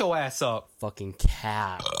 shut your ass up. fucking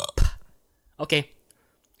cap. Okay,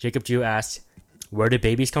 Jacob Jew asked, where did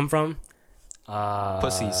babies come from?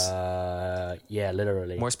 Pussies. Yeah,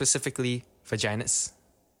 literally. More specifically, vaginas.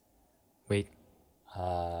 Wait.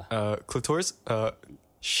 Clitoris?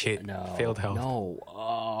 Shit. No, Failed health.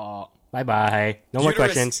 No. Bye bye. No more Uterus.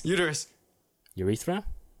 questions. Uterus. Urethra?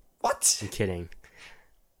 What? I'm kidding.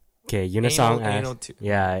 Okay, Unisong Anal asked. too.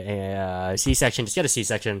 Yeah, C-section. Just get a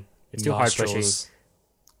C-section. It's too hard pushing. Nostrils.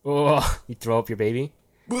 Oh, you throw up your baby?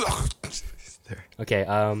 There. Okay,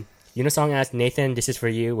 Unisong asked, Nathan, this is for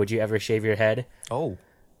you. Would you ever shave your head? Oh.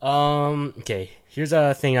 Okay, here's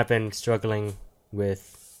a thing I've been struggling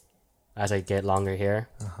with as I get longer hair.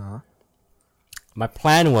 Uh-huh. My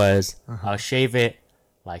plan was I'll shave it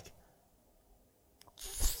like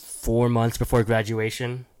 4 months before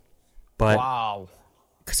graduation, but Wow.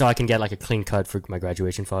 so I can get like a clean cut for my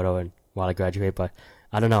graduation photo and while I graduate. But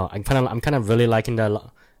I don't know. I'm kind of really liking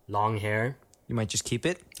the long hair. You might just keep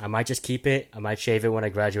it. I might just keep it. I might shave it when I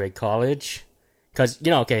graduate college, because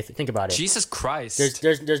okay, think about it. Jesus Christ.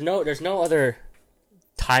 There's no other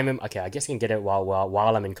time in, okay, I guess I can get it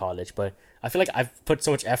while I'm in college, but I feel like I've put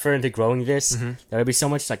so much effort into growing this. There would be so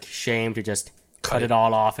much like shame to just cut it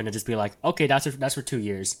all off and to just be like, okay, that's for 2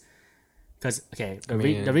 years. Because okay,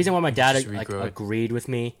 the reason why my dad like agreed with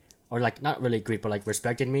me, or like not really agreed, but like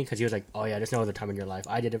respected me, because he was like, oh yeah, there's no other time in your life.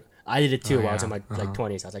 I did it too while I was in my like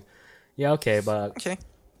 20s. I was like, yeah, okay, but Okay.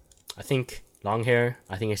 I think long hair,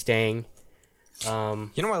 I think it's staying. You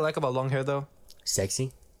know what I like about long hair though?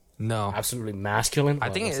 Sexy, No. absolutely masculine. I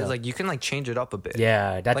think it's like you can like change it up a bit.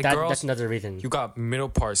 yeah, Like girls, that's another reason. You got middle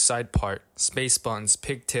part, side part, space buns,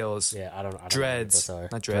 pigtails, Yeah, I don't know. dreads, What those are.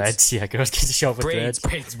 not dreads. Yeah, girls get to show up with braids,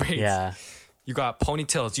 dreads. braids. Yeah. You got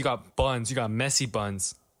ponytails, you got buns, you got messy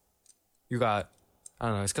buns. You got, I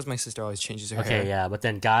don't know, it's because my sister always changes her hair. Okay, yeah, but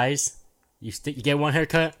then guys, you get one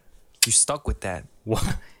haircut, You stuck with that.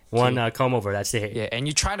 one comb over. That's it. Yeah, and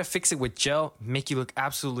you try to fix it with gel, make you look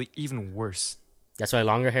absolutely even worse. That's why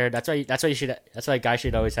longer hair. That's why guys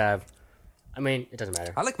should always have. I mean, it doesn't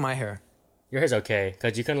matter. I like my hair. Your hair's okay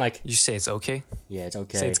because you can like. You say it's okay? Yeah, it's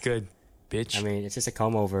okay. Say it's good, bitch. I mean, it's just a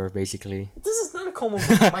comb over basically. this is not a comb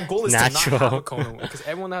over. My goal is to Natural. not have a comb over. Because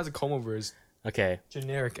everyone that has a comb over is Okay.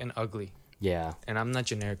 generic and ugly. Yeah. And I'm not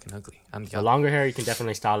generic and ugly. I'm The longer hair, you can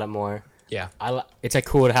definitely style it more. Yeah. It's like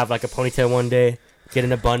cool to have like a ponytail one day, get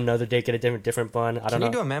in a bun another day, get a different bun. I don't Can know.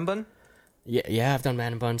 you do a man bun? Yeah, I've done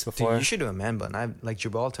man buns before. Dude, you should do a man bun. I like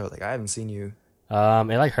Gibraltar. Like I haven't seen you. It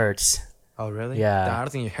like hurts. Oh really? Yeah. Nah, I don't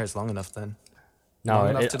think your hair's long enough then. No, long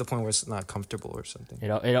enough it, to the point where it's not comfortable or something.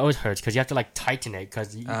 it always hurts because you have to like tighten it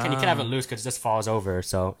because you can have it loose because it just falls over.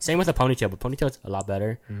 So same with a ponytail, but ponytail's a lot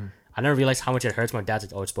better. I never realized how much it hurts. My dad's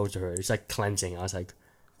like, oh, it's supposed to hurt. It's like cleansing. I was like,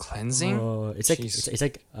 Cleansing? oh, it's like Jeez. it's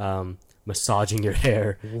like massaging your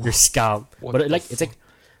hair, your scalp. What But the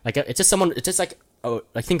it's just someone. It's just like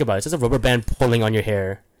like think about it. It's just a rubber band pulling on your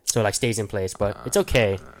hair so it like stays in place. But it's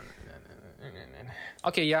okay.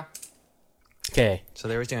 Okay, yeah. Okay. So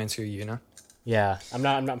there was the answer, you know? Yeah, I'm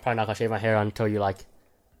probably not gonna shave my hair until you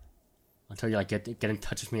get in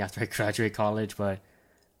touch with me after I graduate college, but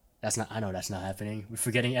I know that's not happening. We're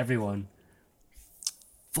forgetting everyone.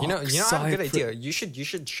 You know, I have a sorry good for- idea. You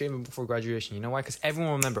should shave it before graduation. You know why? Because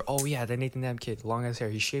everyone will remember. Oh yeah, that Nathan Dam kid, long ass hair.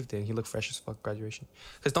 He shaved it. And he looked fresh as fuck. Graduation.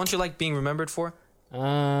 Because don't you like being remembered for?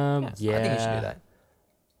 Yeah. I think you should do that.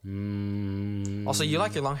 Mm, Also, you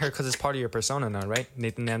like your long hair because it's part of your persona now, right?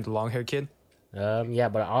 Nathan Dam, the long hair kid. yeah,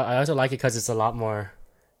 but I also like it because it's a lot more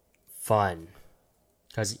fun.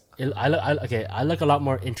 Because I look a lot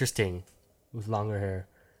more interesting with longer hair.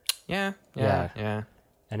 Yeah.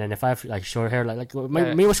 And then if I have like short hair, like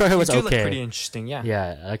me with short hair was you do okay. look pretty interesting. Yeah.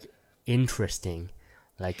 Yeah, like interesting,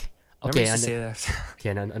 like Remember okay. you And used to say that. okay,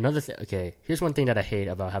 and another thing. Okay, here's one thing that I hate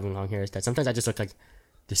about having long hair is that sometimes I just look like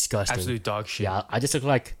disgusting. Absolute dog shit. Yeah, I just look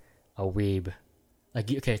like a weeb. Like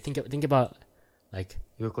okay, think about like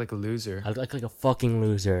You look like a loser. I look like a fucking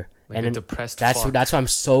loser. Like and a then depressed that's fuck. that's why I'm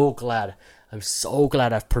so glad. I'm so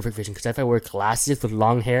glad I have perfect vision because if I wear glasses with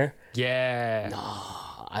long hair, Yeah.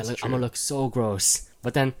 I'm gonna look so gross.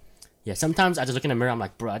 But then, yeah, sometimes I just look in the mirror. I'm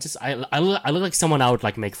like, bro, I look like someone I would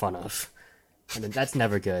like make fun of, and then that's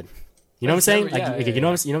never good. You know what I'm saying? Never- Like, yeah, you know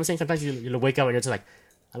what I'm saying? Sometimes you wake up and you're just like,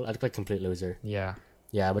 I look like a complete loser. Yeah.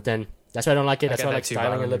 Yeah, but then that's why I don't like it. That's get why I that like too, but I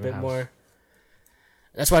styling a don't little even bit have- more.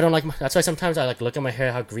 That's why I don't like. That's why sometimes I like look at my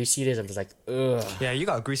hair how greasy it is. I'm just like, ugh. Yeah, you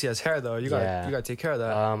got greasy ass hair though. You Yeah. got to take care of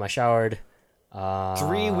that. I showered.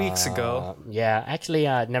 3 weeks ago. Yeah, actually,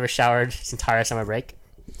 never showered this entire summer break.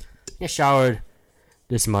 I showered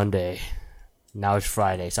this Monday. Now it's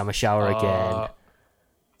Friday, so I'm gonna shower again.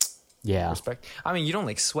 Yeah, Respect. I mean, you don't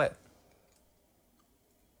like sweat.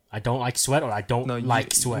 I don't like sweat, or I don't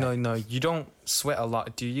like sweat. No, you don't sweat a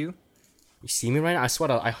lot, do you? You see me right now? I sweat.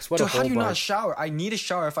 I sweat Dude, a how whole do you not bunch. shower? I need a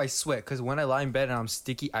shower if I sweat, because when I lie in bed and I'm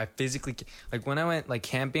sticky, I physically like when I went like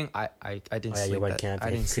camping, I didn't Oh yeah, sleep. you went that, camping. I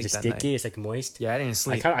didn't 'Cause sleep it's that sticky. night. It's like moist. Yeah, I didn't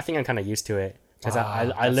sleep. I think I'm kind of used to it because I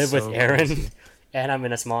that's live with so Aaron, crazy. and I'm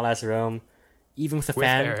in a small ass room. Even with a With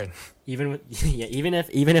fan, Aaron. even with, yeah, even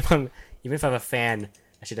if I have a fan,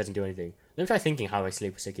 that shit doesn't do anything. Let me try thinking how I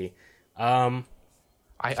sleep with Sticky. I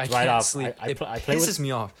right can't off, sleep. I It play with- pisses me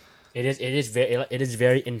off. It is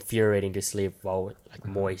very infuriating to sleep while like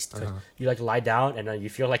moist. 'Cause you like lie down and then you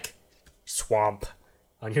feel like swamp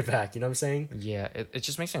on your back. You know what I'm saying? Yeah, it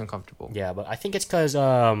just makes me uncomfortable. Yeah, but I think it's because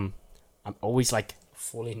I'm always like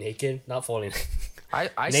fully naked, not fully I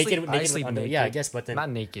naked. sleep under, naked. yeah, I guess. But then Not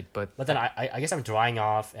naked, but I guess I'm drying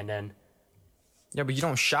off and then yeah, but you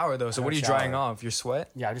don't shower though. So don't what are you drying shower. off? Your sweat?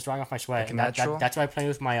 yeah, I'm just drying off my sweat. Like And natural? that's why I play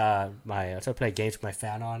with my that's why I play games with my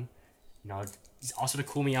fan on. You know, it's also to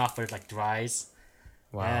cool me off, but it like dries.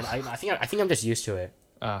 Wow. And I think I'm just used to it.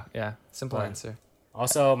 Yeah. Simple But- answer.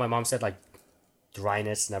 Also, my mom said like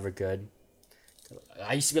dryness, never good.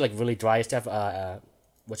 I used to be like really dry. I used to have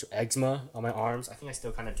what's eczema on my arms. I think I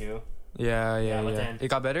still kind of do. Yeah. but then- It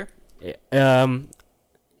got better.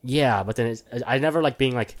 Yeah, but then I never like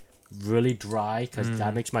being like really dry because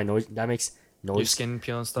that makes Your nose skin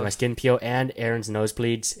peel and my stuff. skin peel, and Aaron's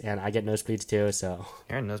nosebleeds, and I get nosebleeds too. So,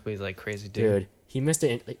 Aaron nosebleeds like crazy, dude, he missed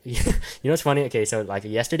it. You know what's funny? Okay, so like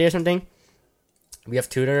yesterday or something, we have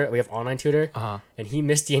online tutor, and he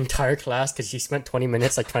missed the entire class because he spent 20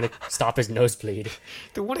 minutes like trying to stop his nosebleed.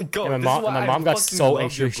 Dude, what a go! And my mom got so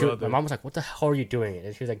angry. My mom was like, "What the hell are you doing?"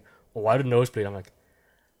 And she was like, "Oh, why did nosebleed?" I'm like,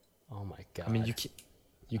 "Oh my god." I mean,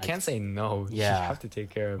 you can't say no. Yeah. You have to take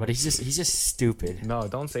care of but it. he's just stupid. No,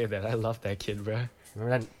 don't say that. I love that kid, bro.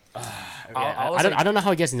 Remember that? I I don't know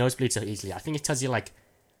how he gets nosebleed so easily. I think it tells you like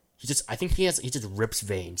he just rips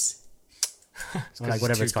veins. So, like he's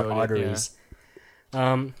whatever too it's called, goated, arteries.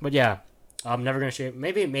 But yeah, I'm never gonna shave.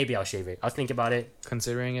 Maybe I'll shave it. I'll think about it.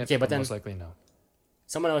 Considering it, Okay, but then- most likely no.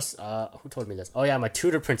 Someone else, who told me this? Oh yeah, my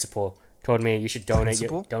tutor principal told me you should donate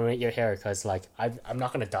Principal? your hair because like I'm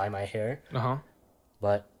not gonna dye my hair,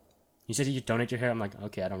 but you said you should donate your hair. I'm like,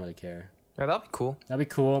 okay, I don't really care. Yeah, that'd be cool. That'd be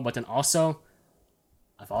cool. But then also,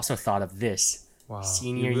 I've also thought of this. Wow.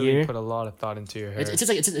 Senior you really year. put a lot of thought into your hair. It's just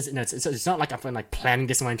like it's not like I've been like planning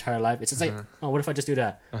this my entire life. It's just like, oh, what if I just do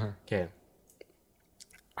that? Okay,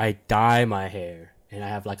 I dye my hair and I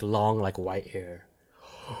have like long like white hair.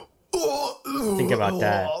 Think about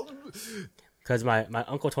that. Because my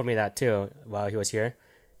uncle told me that too while he was here.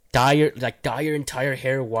 Dye your entire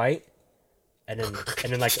hair white, and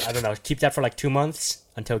then like I don't know, keep that for like 2 months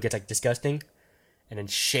until it gets like disgusting, and then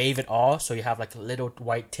shave it all so you have like little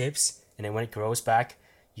white tips, and then when it grows back,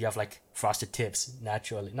 you have like frosted tips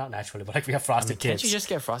naturally, not naturally, but like we have frosted Can't tips. you just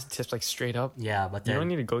get frosted tips like straight up? Yeah, but You don't then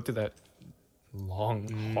need to go through that long,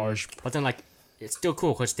 harsh. but then like it's still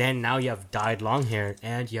cool because then now you have dyed long hair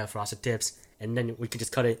and you have frosted tips, and then we can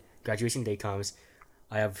just cut it. Graduation day comes,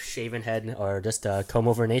 I have shaven head or just comb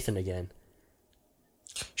over Nathan again.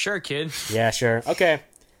 Sure, kid. Yeah, sure. Okay.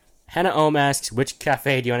 Hannah Ohm asks, which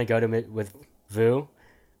cafe do you want to go to with Vu?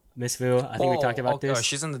 Miss Vu? I think we talked about this.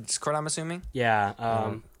 She's in the Discord, I'm assuming. Yeah.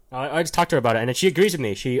 I just talked to her about it, and then she agrees with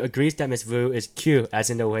me. She agrees that Miss Vu is cute, as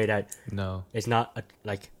in the way that No. it's not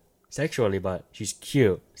like sexually, but she's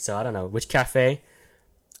cute. So I don't know which cafe.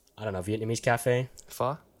 I don't know, Vietnamese cafe.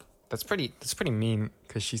 Pho? That's pretty mean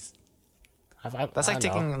because she's. That's I like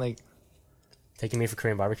don't know. taking Taking me for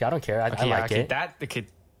Korean barbecue. I don't care. I Okay, like it.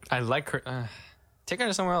 I like her. Take her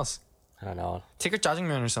to somewhere else. I don't know. Take her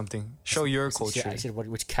jjajangmyeon or something. Show your culture. I said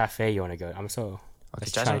which cafe you want to go? I'm so. Okay,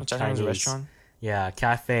 that's jjajangmyeon is a Chinese. restaurant. Yeah,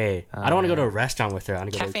 cafe. I don't want to go to a restaurant with her. I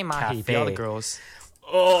want to go Cafe to a Mahi. cafe. Be all the girls.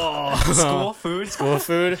 Oh, School food. school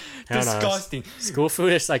food. I don't know. Disgusting. School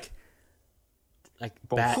food is like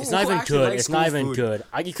But bad. who- It's not who even actually good. likes It's not school even food?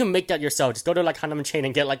 good. You can make that yourself. Just go to like Hanam chain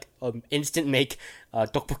and get like instant make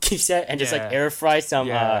tteokbokki set and just like Yeah. air fry some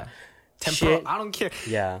Yeah. Tempura. shit. I don't care.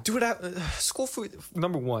 Yeah. Dude, school food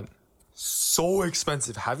number one, so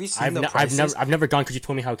expensive. Have you seen the I've prices? never gone because you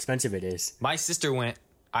told me how expensive it is. My sister went.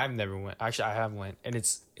 I've never went. Actually, I have went, and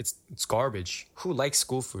it's garbage. Who likes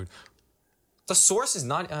school food? The source is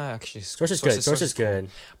not actually. Source is good. Source is good.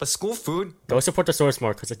 But school food. Go support the source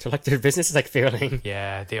more because like their business is like failing.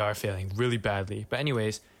 Yeah, they are failing really badly. But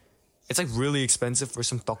anyways, it's like really expensive for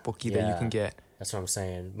some tteokbokki that you Yeah. can get. That's what I'm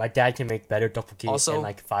saying. My dad can make better tteokbokki Also, in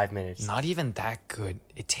like 5 minutes. Not even that good.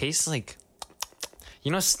 It tastes like,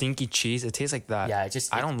 you know, stinky cheese. It tastes like that. Yeah, it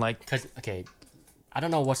just I don't like. because okay, I don't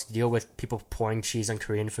know what's the deal with people pouring cheese on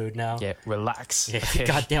Korean food now. Yeah, relax. Yeah, Okay?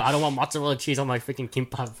 God damn, I don't want mozzarella cheese on my freaking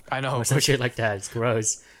kimbap. I know, Or some shit like that. It's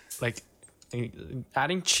gross. Like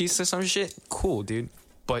adding cheese to some shit, cool, dude.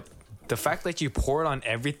 But the fact that you pour it on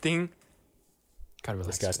everything, gotta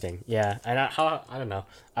relax. Disgusting. Yeah, and I don't know.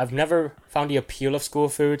 I've never found the appeal of school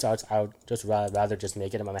foods. I would just rather just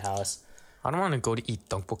make it in my house. I don't want to go to eat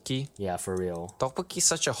tteokbokki. Yeah, for real. Tteokbokki is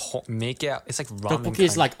such a make it. It's like ramen. Tteokbokki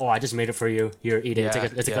is like, oh, I just made it for you. Here, eat it. Yeah,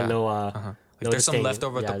 it's like a yeah. little Like little there's some thing.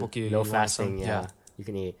 leftover tteokbokki. You Low want fasting. some? Yeah. Yeah. You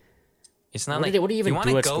can eat. It's not What like do you even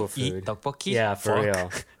wanna do at go school eat food? tteokbokki? Yeah, for Fuck.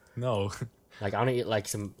 real. No. Like I want to eat like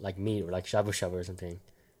some like meat or like shabu shabu or something.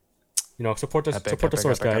 You know, support the Epic,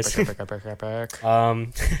 source, guys. epic.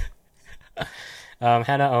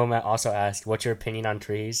 Hannah Oma also asked, "What's your opinion on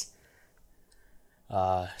trees?"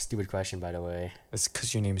 Stupid question, by the way. It's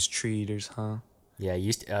because your name is Tree Eaters, huh? Yeah,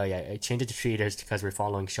 I changed it to tree eaters because we're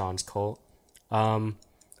following Sean's cult.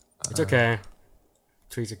 It's okay.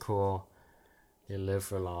 Trees are cool. They live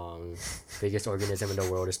for long. Biggest organism in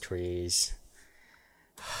the world is trees.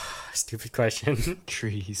 Stupid question.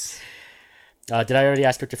 Trees. Did I already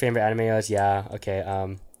ask what your favorite anime is? Yeah. Okay.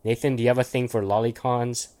 Nathan, do you have a thing for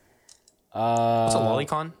lolicons? What's a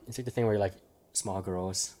lolicon? It's like the thing where you're like small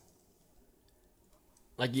girls,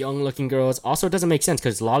 like young looking girls. Also, it doesn't make sense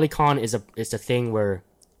because lolicon is the thing where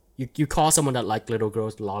you call someone that like little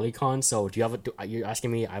girls lolicon. So do you have you're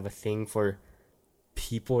asking me? I have a thing for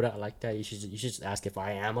people that like that. You should just ask if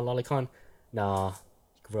I am a lolicon. Nah,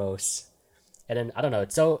 gross. And then I don't know.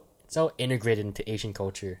 It's so integrated into Asian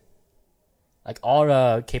culture. Like all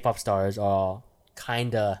the K-pop stars are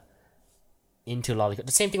kinda into lolicon.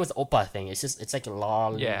 The same thing with the oppa thing. It's like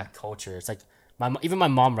lolly culture. It's like even my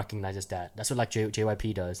mom recognizes that. That's what like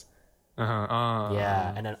JYP does.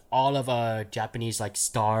 Yeah, and then all of Japanese like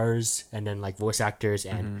stars and then like voice actors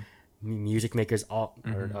and music makers, all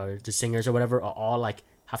or the singers or whatever, are all like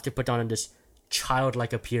have to put on this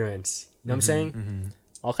childlike appearance. You know what I'm saying?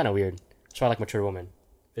 All kind of weird. That's why I like Mature Woman.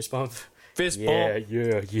 Fist bump. Fist Yeah.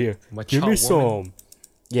 Mature Give me some. woman.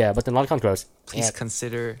 Yeah, but the lolicon gross. Please Yeah,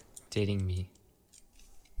 consider dating me.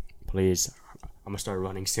 please. I'm gonna start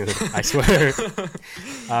running soon. I swear.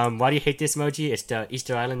 Why do you hate this emoji? It's the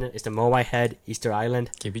Easter Island. It's the Moai head Easter Island.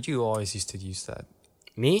 Okay, but you always used to use that.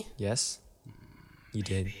 Me? Yes? You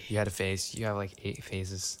did. You had a face. You have like 8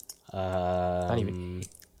 phases. Not even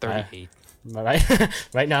 38.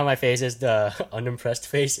 Right now my face is the unimpressed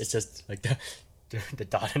face. It's just like the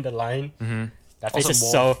dot and the line. That face Also is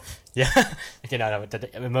more- so okay. No, the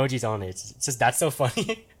emojis only. It's just that's so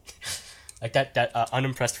funny. Like that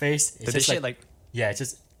unimpressed face. It's Did this just shit like like yeah, it's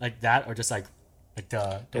just like that or just like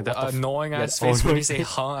the the what the f- annoying ass the face when you annoying say face.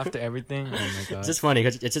 huh after everything? Oh my god. It's just funny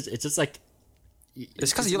because it's just like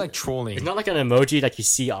It's because you like trolling. it's not like an emoji that you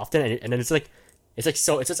see often, and then it's like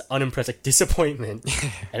so it's just unimpressed, like disappointment,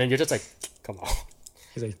 and then you're just like, come on.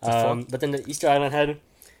 He's like, the fuck? But then the Easter Island head,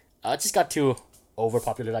 it just got too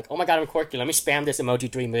overpopular. Like, oh my god, I'm quirky. Let me spam this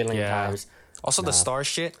emoji 3 million Yeah. times. Also the star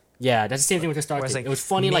shit. Yeah, that's the same thing with the Star Where it's Thing. like, It was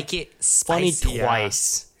funny, make like it funny spicy, yeah.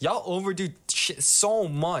 twice. Y'all overdo shit so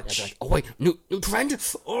much. They're like, oh wait, new trend.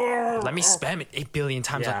 Let me spam it 8 billion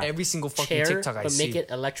times on Yeah. every single fucking Chair, TikTok I but see. make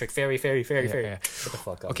it electric. Fairy, fairy, fairy, fairy. yeah. Shut the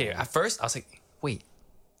fuck up. Okay, man. at first I was like, wait,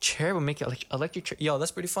 chair will make it like electric chair. Yo,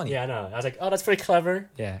 that's pretty funny. Yeah, I know. I was like, oh, that's pretty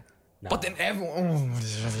clever. Yeah. No. But then everyone,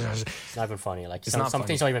 It's not even funny. Like not some funny.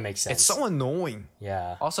 things don't even make sense. it's so annoying.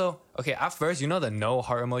 Yeah. Also, okay, at first, you know the no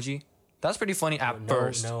heart emoji? That's pretty funny at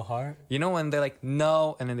first. No heart. You know when they're like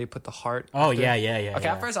no and then they put the heart. Oh after? yeah. Okay,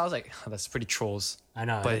 yeah. at first I was like, oh, that's pretty trolls. I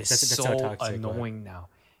know. But it's that's so so toxic, but- annoying now.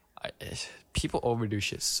 People overdo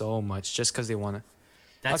shit so much just because they want to.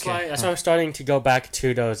 That's Okay. why I'm starting to go back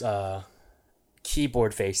to those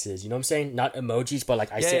keyboard faces. You know what I'm saying? Not emojis, but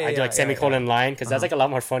like I do like semicolon line because that's like a lot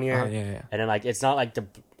more funnier. Yeah. And then like it's not like like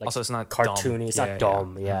Also, it's not cartoony. dumb. It's Yeah, not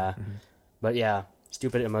dumb. Yeah. But yeah,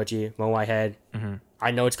 stupid emoji. Moai head. I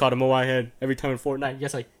know it's called a Moai head every time in Fortnite. You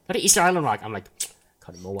guys like go to Easter Island Rock. I'm like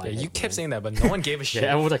called a Moai head. You kept man. saying that, but no one gave a shit. Yeah,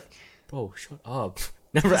 everyone was like, bro, shut up.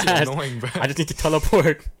 Never This is asked. annoying, bro. I just need to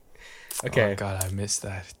teleport. Oh Okay. god, I missed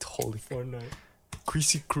that. Totally. Fortnite.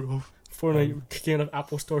 Greasy Grove. Fortnite kicking out of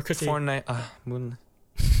Apple Store because Fortnite. Moon.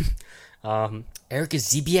 Eric is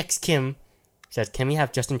ZBX Kim says, can we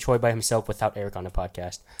have Justin Choi by himself without Eric on the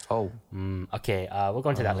podcast? Oh. Okay, we'll go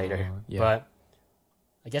into that later. yeah. But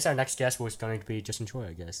I guess our next guest was going to be Justin Choi,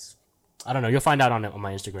 I guess. I don't know. You'll find out on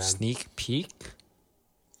my Instagram. Sneak peek.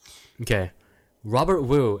 Okay. Robert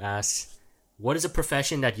Wu asks, what is a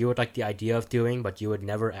profession that you would like the idea of doing, but you would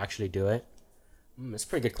never actually do it? That's a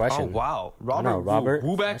pretty good question. Oh wow, I know, Robert.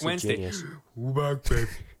 Woo back That's a Wednesday. genius. Woo back baby.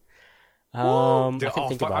 I Dude, can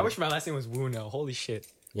think about I it. wish my last name was Woo now. Holy shit.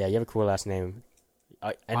 Yeah, you have a cool last name.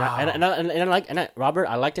 Wow. Robert.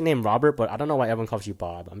 I like the name Robert, but I don't know why everyone calls you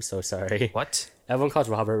Bob. I'm so sorry. What? Everyone calls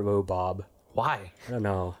Robert Wu Bob. Why? I don't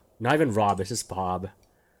know. Not even Rob. It's just Bob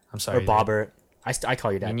I'm sorry. or Bobbert. I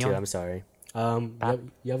call you that too. Mignon? I'm sorry.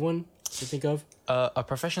 You have one to think of? A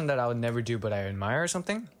profession that I would never do, but I admire or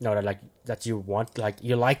something. No, that you want, like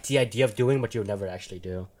you like the idea of doing, but you'll never actually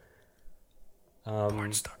do.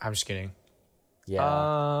 Porn star. I'm just kidding.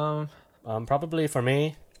 Yeah. Probably for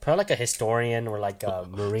me, probably like a historian or like a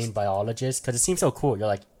marine biologist, because it seems so cool. You're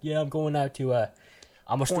like, yeah, I'm going out to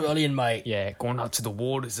I'm Australian, mate. Yeah, going out to the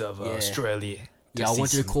waters of Australia. Yeah, I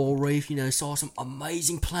went to the coral reef, saw some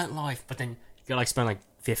amazing plant life. But then you gotta like spend like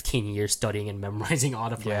 15 years studying and memorizing all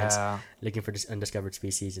the plants, Yeah. looking for this undiscovered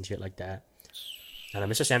species and shit like that. And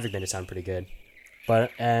Mr. Sanford made it sound pretty good.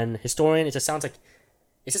 But and historian, it just sounds like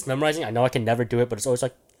it's just memorizing. I know I can never do it, but it's always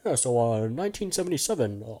like, yeah, so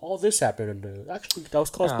 1977, all this happened, and actually that was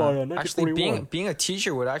caused by 1941. Actually, being a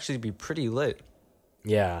teacher would actually be pretty lit.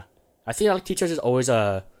 Yeah, I feel like teachers is always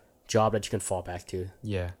a job that you can fall back to.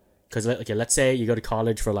 Yeah. Because okay, let's say you go to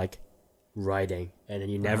college for like writing, and then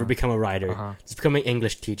you never become a writer. Just become an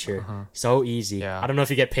English teacher. So easy. Yeah. I don't know if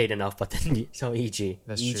you get paid enough, but then so easy.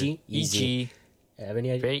 That's easy. true. Easy. Have any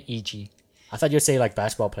idea? Very easy. I thought you'd say like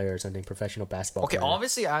basketball player or something, professional basketball. Okay, player.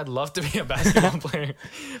 obviously I'd love to be a basketball player,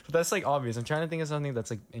 but that's like obvious. I'm trying to think of something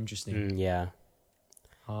that's like interesting. Yeah.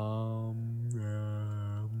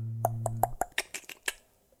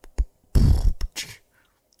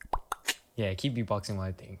 Yeah, keep beatboxing while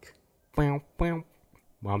I think. Well,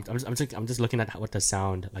 I'm just looking at what the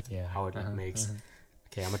sound like, Yeah, how it makes.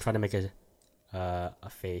 Okay, I'm gonna try to make a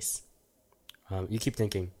face. You keep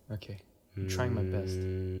thinking. Okay, I'm trying my best.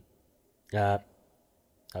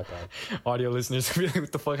 Okay. Audio listeners will be like,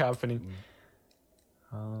 what the fuck happening?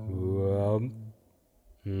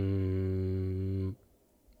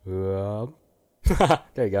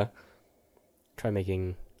 There you go. Try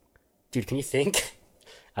making. Dude, can you think?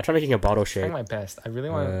 I try making a bottle shape. Trying my best. I really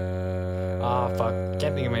want to. Fuck.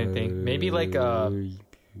 Can't think of anything. Maybe like Yeah,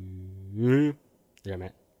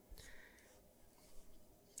 man.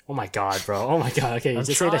 Oh my god, bro. Oh my god. Okay, I'm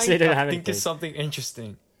just trying say they don't to have think anything. of something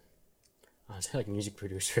interesting. Oh, it's like music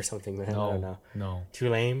producer or something, man. I No, don't know. no. Too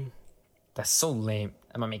lame. That's so lame.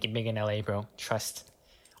 I'm gonna make it big in LA, bro. Trust.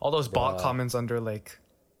 All those bot comments under like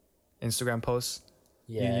Instagram posts.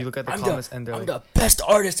 Yeah. You look at the comments and they're I'm like, the best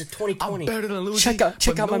artist of 2020. I'm better than Lucy. Check out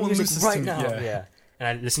but my no one music listens right to me." now. Yeah. Yeah. And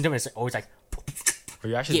I listen to them and it's always like, Are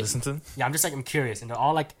you actually Yeah. listening to them? yeah, I'm just like, I'm curious. And they're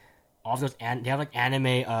all like, all of those, they have like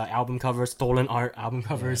anime album covers, stolen art album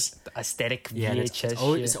covers. The aesthetic Yeah, and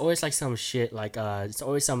VHS it's always like some shit, like, it's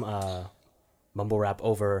always some mumble rap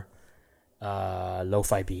over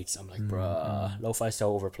lo-fi beats. I'm like, bruh, lo-fi's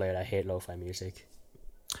so overplayed. I hate lo-fi music.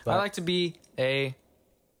 I like to be a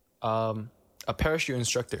parachute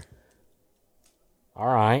instructor. All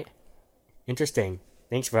right. Interesting.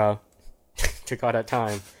 Thanks, bro. Took all that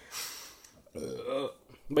time.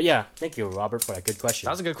 But yeah, thank you, Robert, for that good question.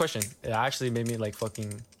 That was a good question. It actually made me like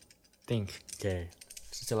fucking think. Okay.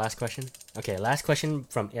 Is this the last question? Okay, last question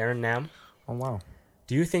from Aaron Nam. Oh wow.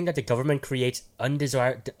 Do you think that the government creates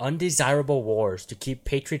undesirable wars to keep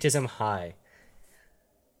patriotism high?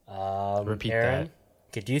 Repeat Aaron? that.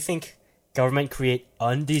 Okay, do you think government create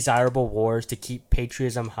undesirable wars to keep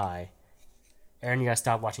patriotism high? Aaron, you gotta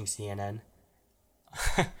stop watching CNN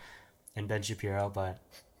and Ben Shapiro, but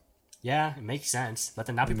yeah, it makes sense. But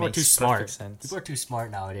then now people are too makes smart. perfect sense. People are too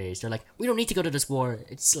smart nowadays. They're like, we don't need to go to this war.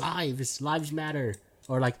 It's lives. Lives matter.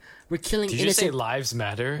 Or like, we're killing Did you say innocent. lives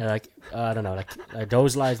matter? Like, I don't know. Like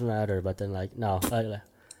those lives matter. But then like, no.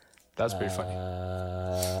 That's pretty funny.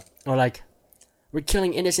 Or like, we're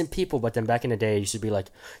killing innocent people. But then back in the day, you should be like,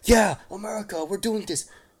 yeah, America, we're doing this.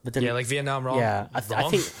 But then Yeah, like Vietnam wrong. yeah, I Wrong?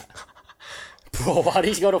 think. Bro, why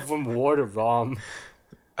did you go from war to wrong?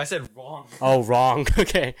 I said wrong. Oh, wrong.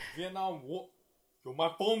 Okay. Vietnam War. Yo, my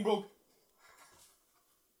phone broke.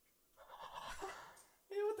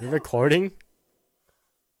 You're recording?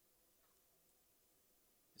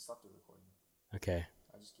 Stop the recording. Okay.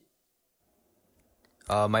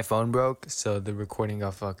 My phone broke, so the recording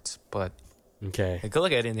got fucked. But Okay. hey, good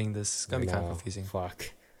luck editing this. It's gonna be kind No, of confusing.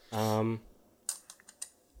 Fuck.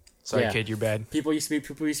 Sorry, yeah. kid, you're bad. People used to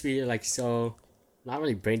be like so, not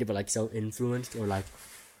really brain dead, but like so influenced or like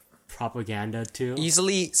propaganda too.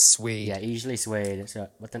 Easily swayed. Yeah, easily swayed. So,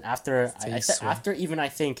 but then after sway. after even I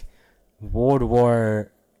think World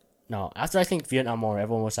War, no, after I think Vietnam War,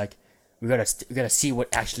 everyone was like, we gotta see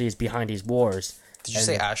what actually is behind these wars. Did you And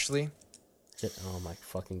say then- Ashley? Oh my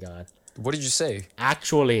fucking god! What did you say?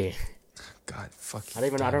 Actually, God, fuck. I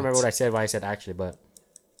don't remember what I said. Why I said actually, but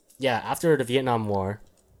yeah, after the Vietnam War,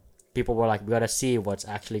 people were like, we gotta see what's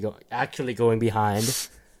actually going behind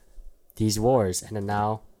these wars, and then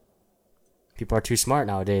now people are too smart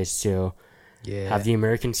nowadays to Yeah. have the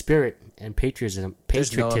American spirit and patriotism.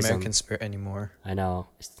 There's no Patriotism. American spirit anymore. I know.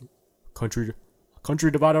 It's country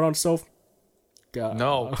divided on itself.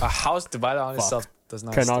 No, a house divided on itself does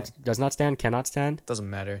not Cannot stand. Doesn't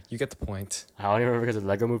matter. You get the point. I only remember because of the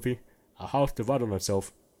Lego movie. A house divided on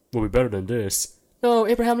itself will be better than this. No,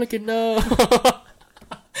 Abraham Lincoln, no.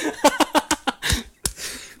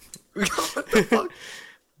 What the fuck?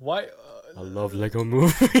 Why? I love Lego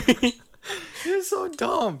movie. You're so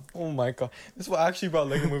dumb. Oh my god. This is what actually brought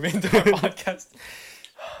Lego Movie into our podcast.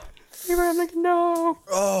 Abraham Lincoln, no.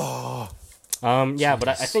 Oh. Yeah, but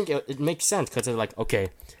I think it makes sense because they're like, okay,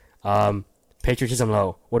 patriotism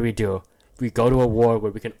low. What do? We go to a war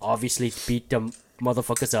where we can obviously beat them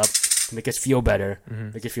motherfuckers up to make us feel better.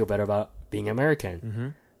 Make us feel better about being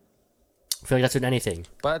American. I feel like that's with anything.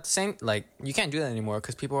 But at the same, like, you can't do that anymore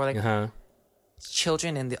because people are like,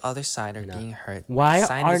 children in the other side are being hurt. Why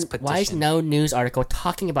Sign this why is petition. no news article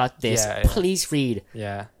talking about this? Yeah, yeah. Please read.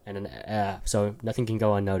 Yeah, And then, so nothing can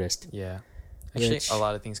go unnoticed. yeah. Actually, Which- a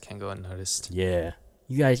lot of things can go unnoticed. Yeah.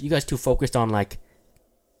 You guys too focused on like,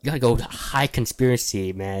 you gotta go high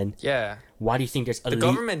conspiracy, man. Yeah, Why do you think there's the elite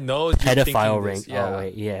government knows you're pedophile thinking ring? this. Yeah, Oh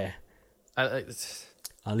wait, yeah. It's-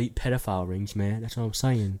 Elite pedophile rings, man. That's what I'm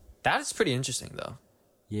saying. that is pretty interesting though.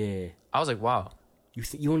 Yeah. I was like, wow.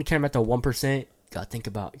 You only care about the 1%. You gotta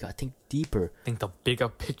think deeper. Think the bigger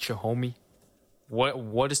picture, homie.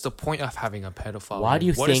 What is the point of having a pedophile? Why do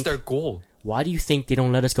you What is think- their goal? Why do you think they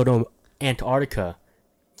don't let us go to Antarctica?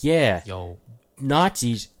 Yeah. Yo,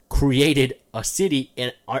 Nazis created a city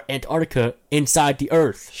in Antarctica inside the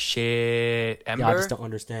Earth. shit. Ember? Yeah, I just don't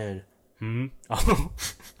understand. Oh,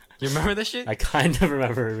 You remember that shit? I kind of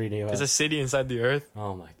remember reading about There's it. a city inside the earth,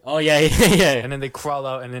 Oh my. Oh yeah, yeah. and then they crawl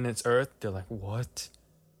out, and then it's earth. They're like, what?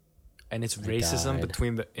 And it's racism died.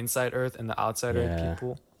 between the inside earth and the outside earth Yeah.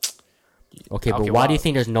 people. Okay, but Okay, why do you wow.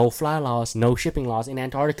 think there's no fly laws, no shipping laws in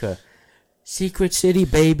Antarctica? Secret city,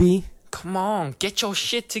 baby. Come on, get your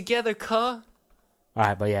shit together, cuh.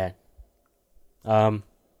 Alright, but yeah. I've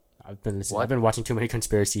been listening. What? I've been watching too many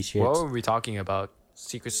conspiracy shits. What were we talking about?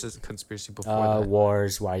 Secret conspiracy before that.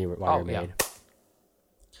 Wars, why you're Oh, made. yeah.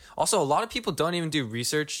 Also, a lot of people don't even do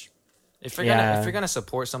research. If you're Yeah. gonna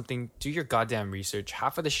support something, do your goddamn research.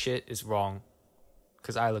 Half of the shit is wrong,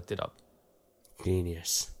 cause I looked it up.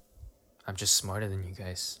 Genius. I'm just smarter than you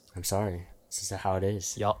guys. I'm sorry. This is how it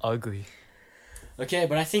is. Y'all ugly. Okay,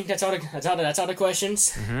 but I think that's all the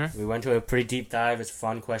questions. Mm-hmm. We went to a pretty deep dive. It's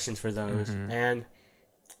fun questions for those, and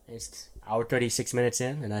it's hour 36 minutes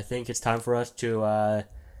in, and I think it's time for us to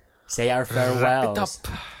say our farewells. Wrap it up.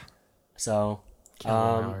 So, Kill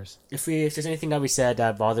more hours. if there's anything that we said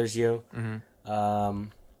that bothers you,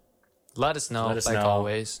 Let us know, let us like know.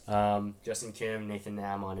 always. Justin Kim, Nathan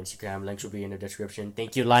Nam on Instagram. Links will be in the description.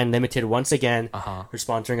 Thank you, Line Limited, once again Uh-huh. for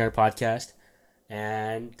sponsoring our podcast.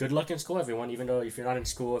 And good luck in school, everyone. Even though if you're not in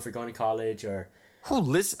school, if you're going to college, or Who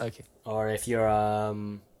listen? Okay. if you're I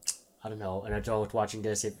don't know, an adult watching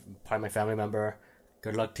this, if part of my family member,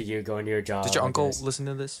 good luck to you going to your job. Did your I uncle guess. listen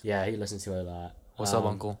to this? Yeah, he listens to it a lot. What's up,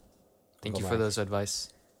 uncle? Thank Uncle you for Mike. those advice.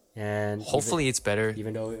 And Hopefully, it's better.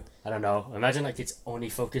 even though I don't know, imagine like it's only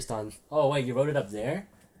focused on. Oh wait, you wrote it up there.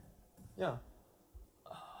 Yeah.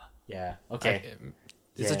 Yeah. Okay.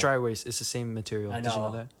 It's Yeah. a dry erase. It's the same material. I Did you know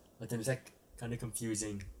know. that? But then it's like kind of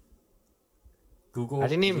confusing. Google. I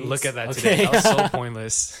didn't even Meets? look at that Okay. today. That was so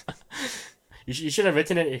pointless. You should have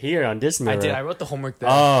written it here on this mirror. I did. I wrote the homework there.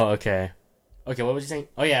 Oh, okay. Okay, what was you saying?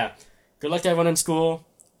 Oh yeah. Good luck to everyone in school.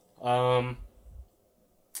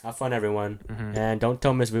 Have fun, everyone, and don't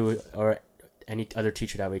tell Miss Wu or any other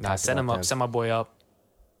teacher that we. Nah, talked send him about up. them. Send my boy up.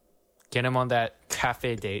 Get him on that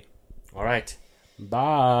cafe date. All right. Bye.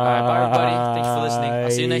 bye, everybody. Thank you for listening. I'll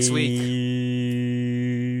see you next week.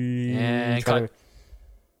 And Try cut. to-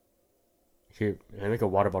 Here, I make a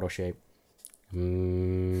water bottle shape.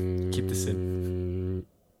 Keep this in.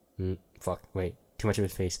 Fuck. Wait. Too much of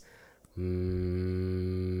his face.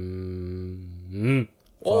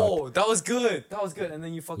 Oh, that was good. That was good. And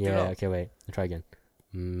then you fucked it Yeah. up. Okay. Wait. I'll try again.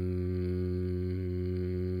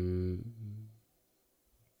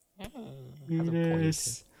 Has a point.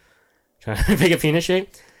 Penis. Trying to make a penis shape.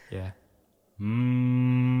 Yeah.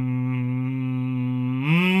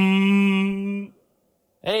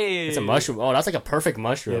 Hey. It's a mushroom. Oh, that's like a perfect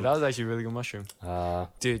mushroom. Yeah, that was actually a really good mushroom.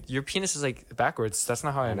 Dude, your penis is like backwards. That's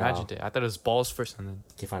not how I know. imagined it. I thought it was balls first and then.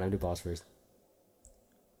 Okay, fine. I'll do balls first.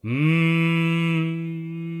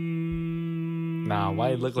 Nah, why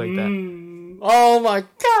it look like that? Oh my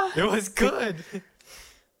god. It was good.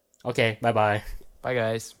 Okay, bye bye. Bye,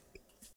 guys.